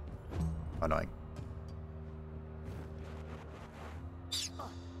 Annoying.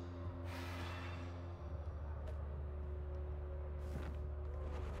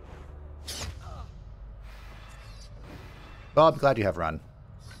 Well, I'm glad you have run.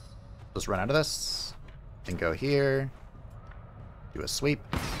 Let's run out of this. And go here. Do a sweep.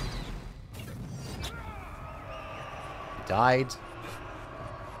 Died.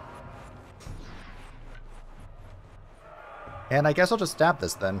 And I guess I'll just stab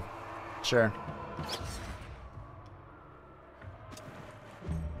this then. Sure.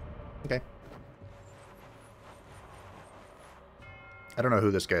 Okay. I don't know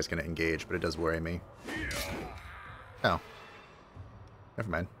who this guy's going to engage, but it does worry me. Oh. Never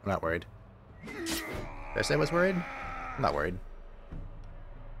mind. I'm not worried. Did I say I was worried? I'm not worried.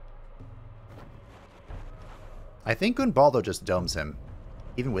 I think Gunbald-o just domes him,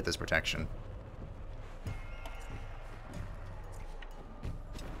 even with his protection.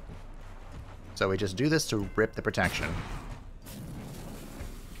 So we just do this to rip the protection.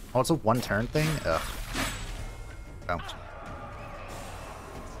 Oh, it's a one-turn thing? Ugh. Oh.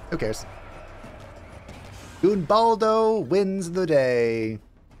 Who cares? Gunbald-o wins the day.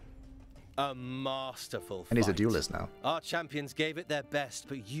 A masterful fight. And he's a duelist now. Our champions gave it their best,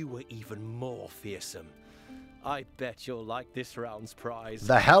 but you were even more fearsome. I bet you'll like this round's prize.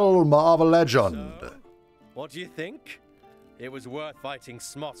 The Helm of a Legend. So, what do you think? It was worth fighting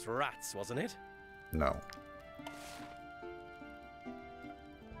Smot's rats, wasn't it? No.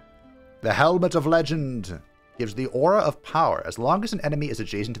 The Helmet of Legend gives the aura of power. As long as an enemy is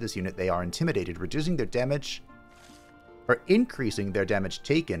adjacent to this unit, they are intimidated, reducing their damage or increasing their damage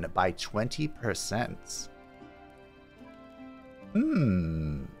taken by 20%.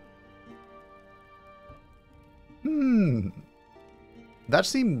 That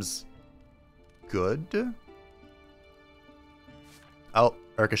seems good. Oh,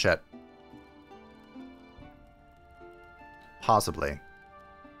 Urkashet. Possibly.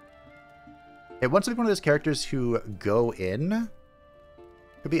 It wants to be one of those characters who go in.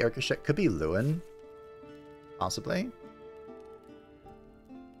 Could be Urkashet, could be Lewin. Possibly.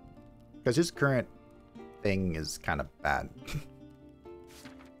 Because his current thing is kind of bad.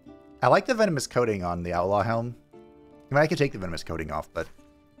 I like the venomous coating on the Outlaw Helm. I mean, I could take the venomous coating off, but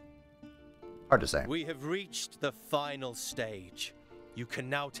hard to say. We have reached the final stage. You can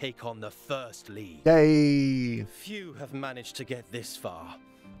now take on the First League. Yay! Few have managed to get this far.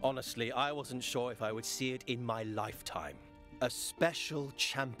 Honestly, I wasn't sure if I would see it in my lifetime. A special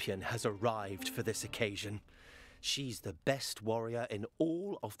champion has arrived for this occasion. She's the best warrior in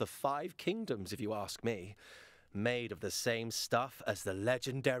all of the 5 kingdoms, if you ask me. Made of the same stuff as the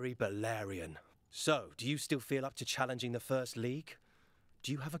legendary Balerion. So, do you still feel up to challenging the First League?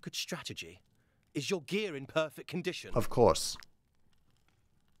 Do you have a good strategy? Is your gear in perfect condition? Of course.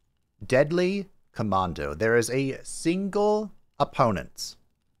 Deadly Commando. There is a single opponent.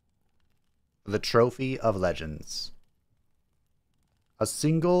 The Trophy of Legends. A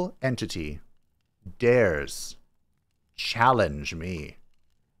single entity dares challenge me.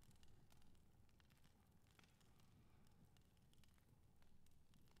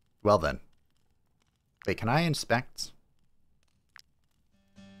 Well then. Wait, can I inspect?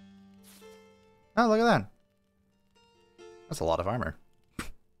 Oh, look at that. That's a lot of armor.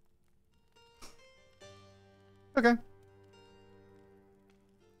 Okay.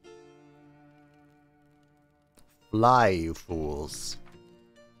 Fly, you fools.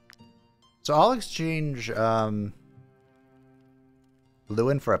 So I'll exchange Lewin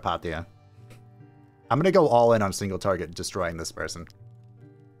for Apatia. I'm gonna go all in on single target destroying this person.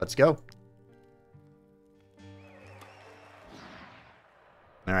 Let's go.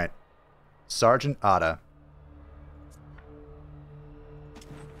 Alright. Sergeant Ada.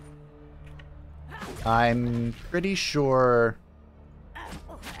 I'm pretty sure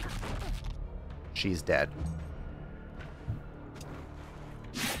she's dead.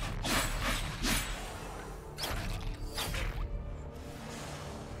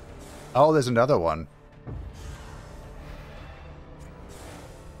 Oh, there's another one.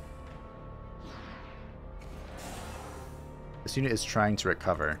 This unit is trying to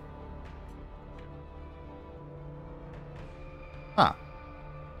recover. Huh.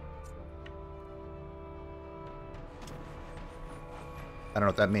 I don't know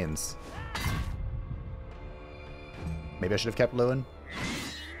what that means. Maybe I should have kept Lewin.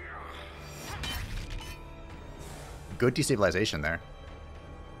 Good destabilization there.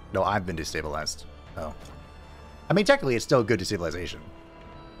 No, I've been destabilized. Oh. I mean, technically, it's still good destabilization.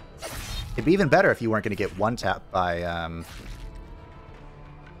 It'd be even better if you weren't going to get one-tapped by,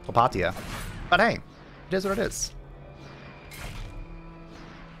 Apatia. But hey, it is what it is.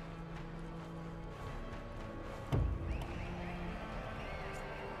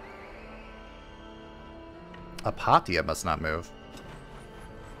 Apatia must not move.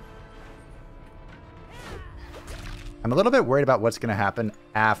 I'm a little bit worried about what's going to happen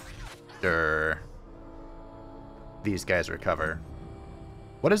after these guys recover.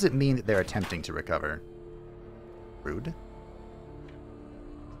 What does it mean that they're attempting to recover? Rude.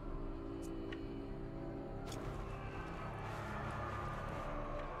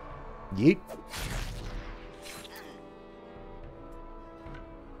 Yeet.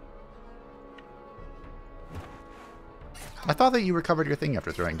 I thought that you recovered your thing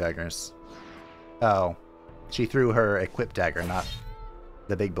after throwing daggers. Oh. She threw her equipped dagger, not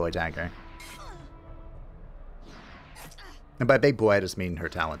the big boy dagger. And by big boy, I just mean her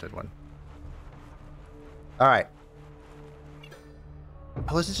talented one. Alright.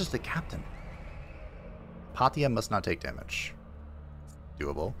 Oh, this is just the captain. Apatia must not take damage.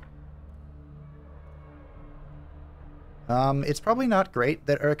 Doable. It's probably not great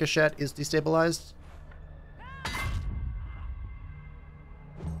that Urkashet is destabilized.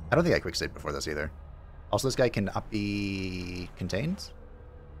 I don't think I quick-saved before this either. Also, this guy can up be contained.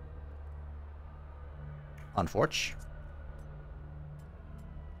 unfortunate.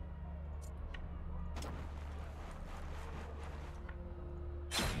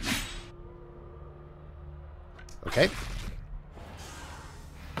 Okay.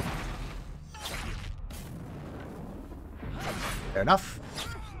 Fair enough.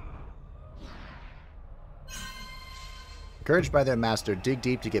 Encouraged by their master, dig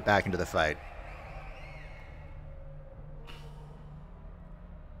deep to get back into the fight.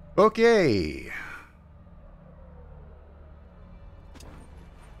 Okay.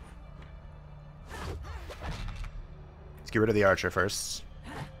 Let's get rid of the archer first.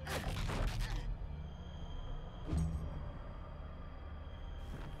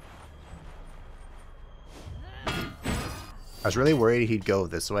 I was really worried he'd go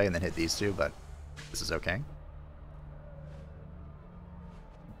this way and then hit these two, but this is okay.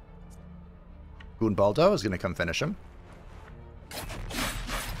 Gunbald-o is going to come finish him.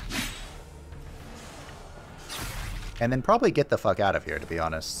 And then probably get the fuck out of here, to be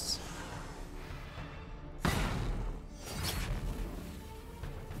honest.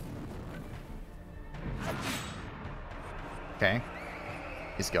 Okay.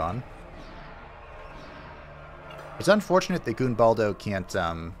 He's gone. It's unfortunate that Gunbald-o can't,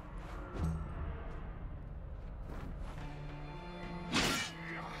 Ow.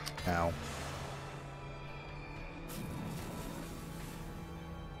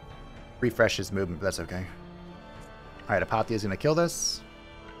 Refresh his movement, but that's okay. Alright, Up Arthes is going to kill this.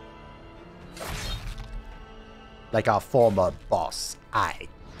 Like our former boss, I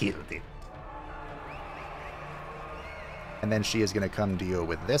killed him. And then she is going to come deal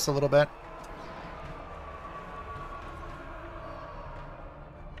with this a little bit.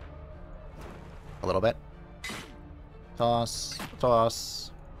 A little bit. Toss,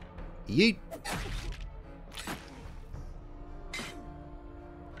 toss. Yeet.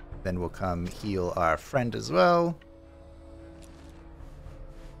 Then we'll come heal our friend as well.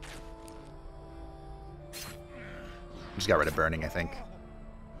 Just got rid of burning, I think.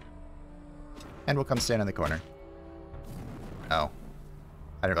 And we'll come stand in the corner. Oh.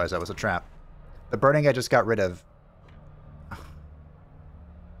 I didn't realize that was a trap. The burning I just got rid of.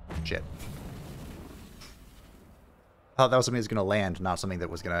 Shit. I thought that was something that was going to land, not something that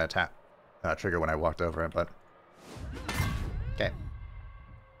was going to attack, trigger when I walked over it, but... Okay.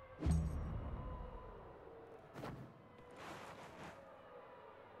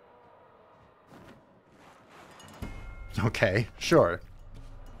 Okay, sure.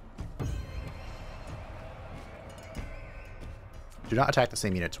 Do not attack the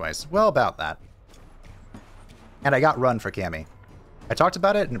same unit twice. Well, about that. And I got run for Cammy. I talked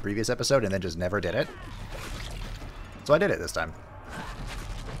about it in a previous episode and then just never did it. So I did it this time.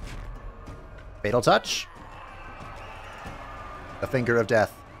 Fatal Touch. The Finger of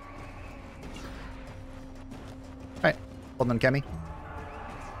Death. Alright, hold on, Cammy.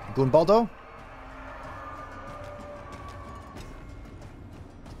 Gunbald-o.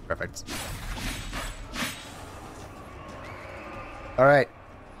 Perfect. Alright.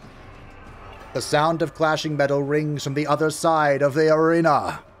 The sound of clashing metal rings from the other side of the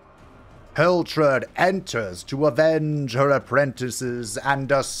arena. Hiltrud enters to avenge her apprentices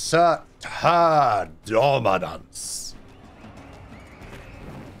and assert her dominance.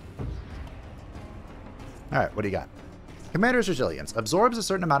 Alright, what do you got? Commander's Resilience. Absorbs a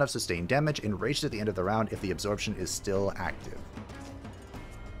certain amount of sustained damage enraged at the end of the round if the absorption is still active.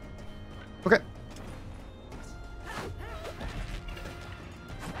 Okay.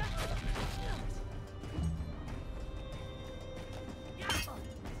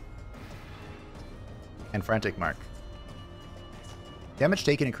 And Frantic Mark. Damage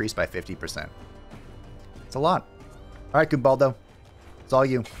taken increased by 50%. It's a lot. Alright, Gunbald-o. It's all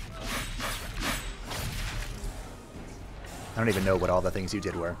you. I don't even know what all the things you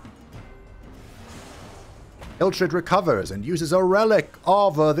did were. Hiltrud recovers and uses a relic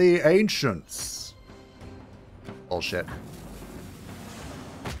of the ancients. Bullshit.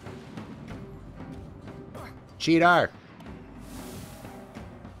 Cheater.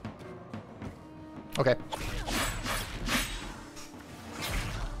 Okay.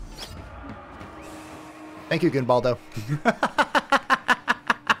 Thank you, Gunbald-o.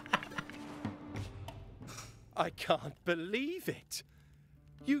 I can't believe it.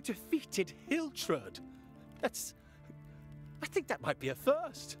 You defeated Hiltrud. I think that might be a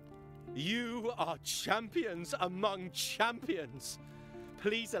first. You are champions among champions.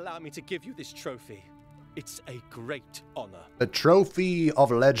 Please allow me to give you this trophy. It's a great honor. The Trophy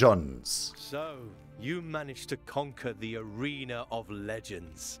of Legends. So, you managed to conquer the Arena of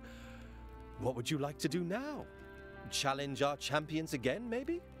Legends. What would you like to do now? Challenge our champions again,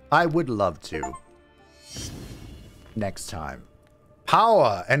 maybe? I would love to. next time.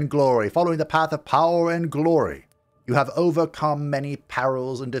 Power and glory. Following the path of power and glory, you have overcome many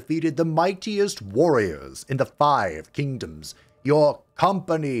perils and defeated the mightiest warriors in the 5 kingdoms. Your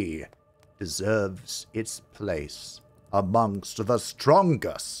company deserves its place amongst the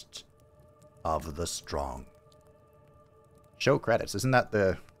strongest of the strong. Show credits. Isn't that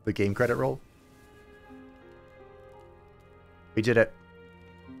the game credit roll? We did it.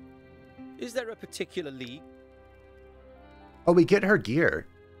 Is there a particular league? Oh, we get her gear.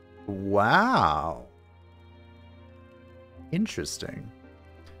 Wow. Interesting.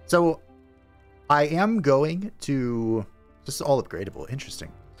 So, I am going to... This is all upgradable.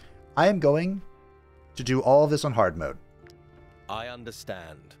 Interesting. I am going to do all of this on hard mode. I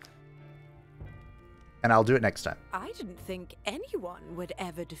understand. And I'll do it next time. I didn't think anyone would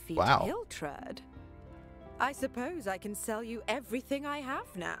ever defeat Wow. Hiltrud. I suppose I can sell you everything I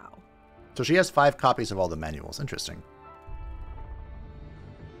have now. So she has 5 copies of all the manuals. Interesting.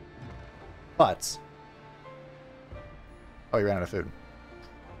 But... Oh, you ran out of food.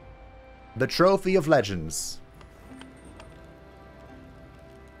 The Trophy of Legends.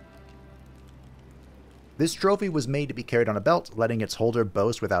 This trophy was made to be carried on a belt, letting its holder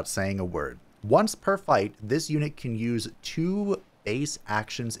boast without saying a word. Once per fight, this unit can use 2 base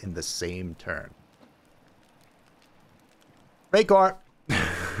actions in the same turn. Raycor!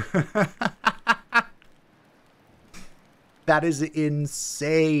 That is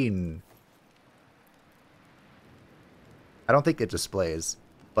insane. I don't think it displays,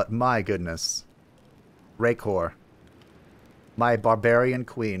 but my goodness. Raycor. My barbarian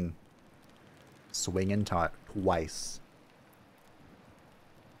queen. Swinging twice.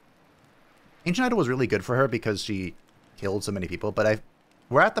 Ancient Idol was really good for her because she killed so many people, but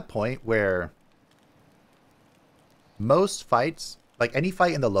we're at the point where most fights, like any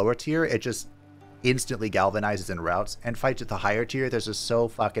fight in the lower tier, it just instantly galvanizes and routes, and fights at the higher tier, there's just so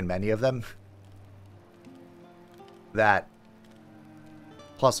fucking many of them that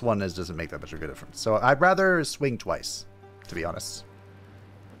 +1 doesn't make that much of a difference. So I'd rather swing twice, to be honest.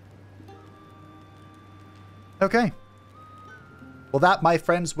 Okay. Well, that, my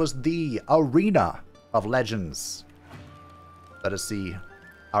friends, was the Arena of Legends. Let us see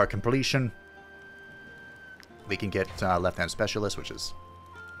our completion. We can get left-hand specialist, which is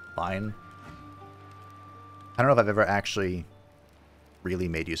fine. I don't know if I've ever actually really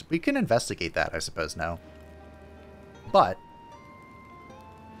made use. We can investigate that, I suppose, now. But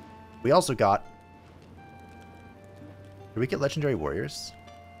we also got... Did we get Legendary Warriors?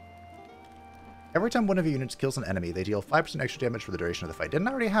 Every time one of your units kills an enemy, they deal 5% extra damage for the duration of the fight. Didn't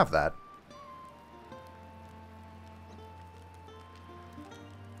I already have that?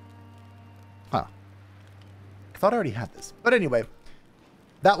 Huh. I thought I already had this. But anyway,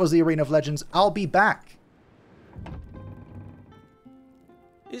 that was the Arena of Legends. I'll be back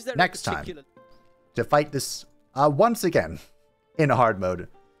next time to fight this once again in hard mode.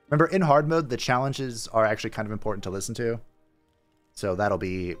 Remember, in hard mode, the challenges are actually kind of important to listen to. So that'll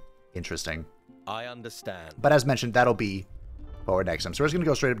be interesting. I understand. But as mentioned, that'll be forward next time. So we're just going to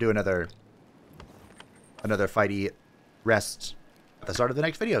go straight up do another fighty rest at the start of the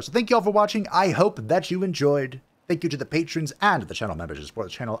next video. So thank you all for watching. I hope that you enjoyed. Thank you to the patrons and the channel members who support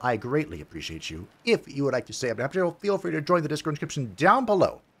the channel. I greatly appreciate you. If you would like to stay up after, feel free to join the Discord description down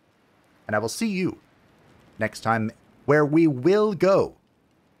below. And I will see you next time, where we will go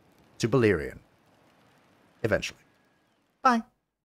to Balerion. Eventually. Bye.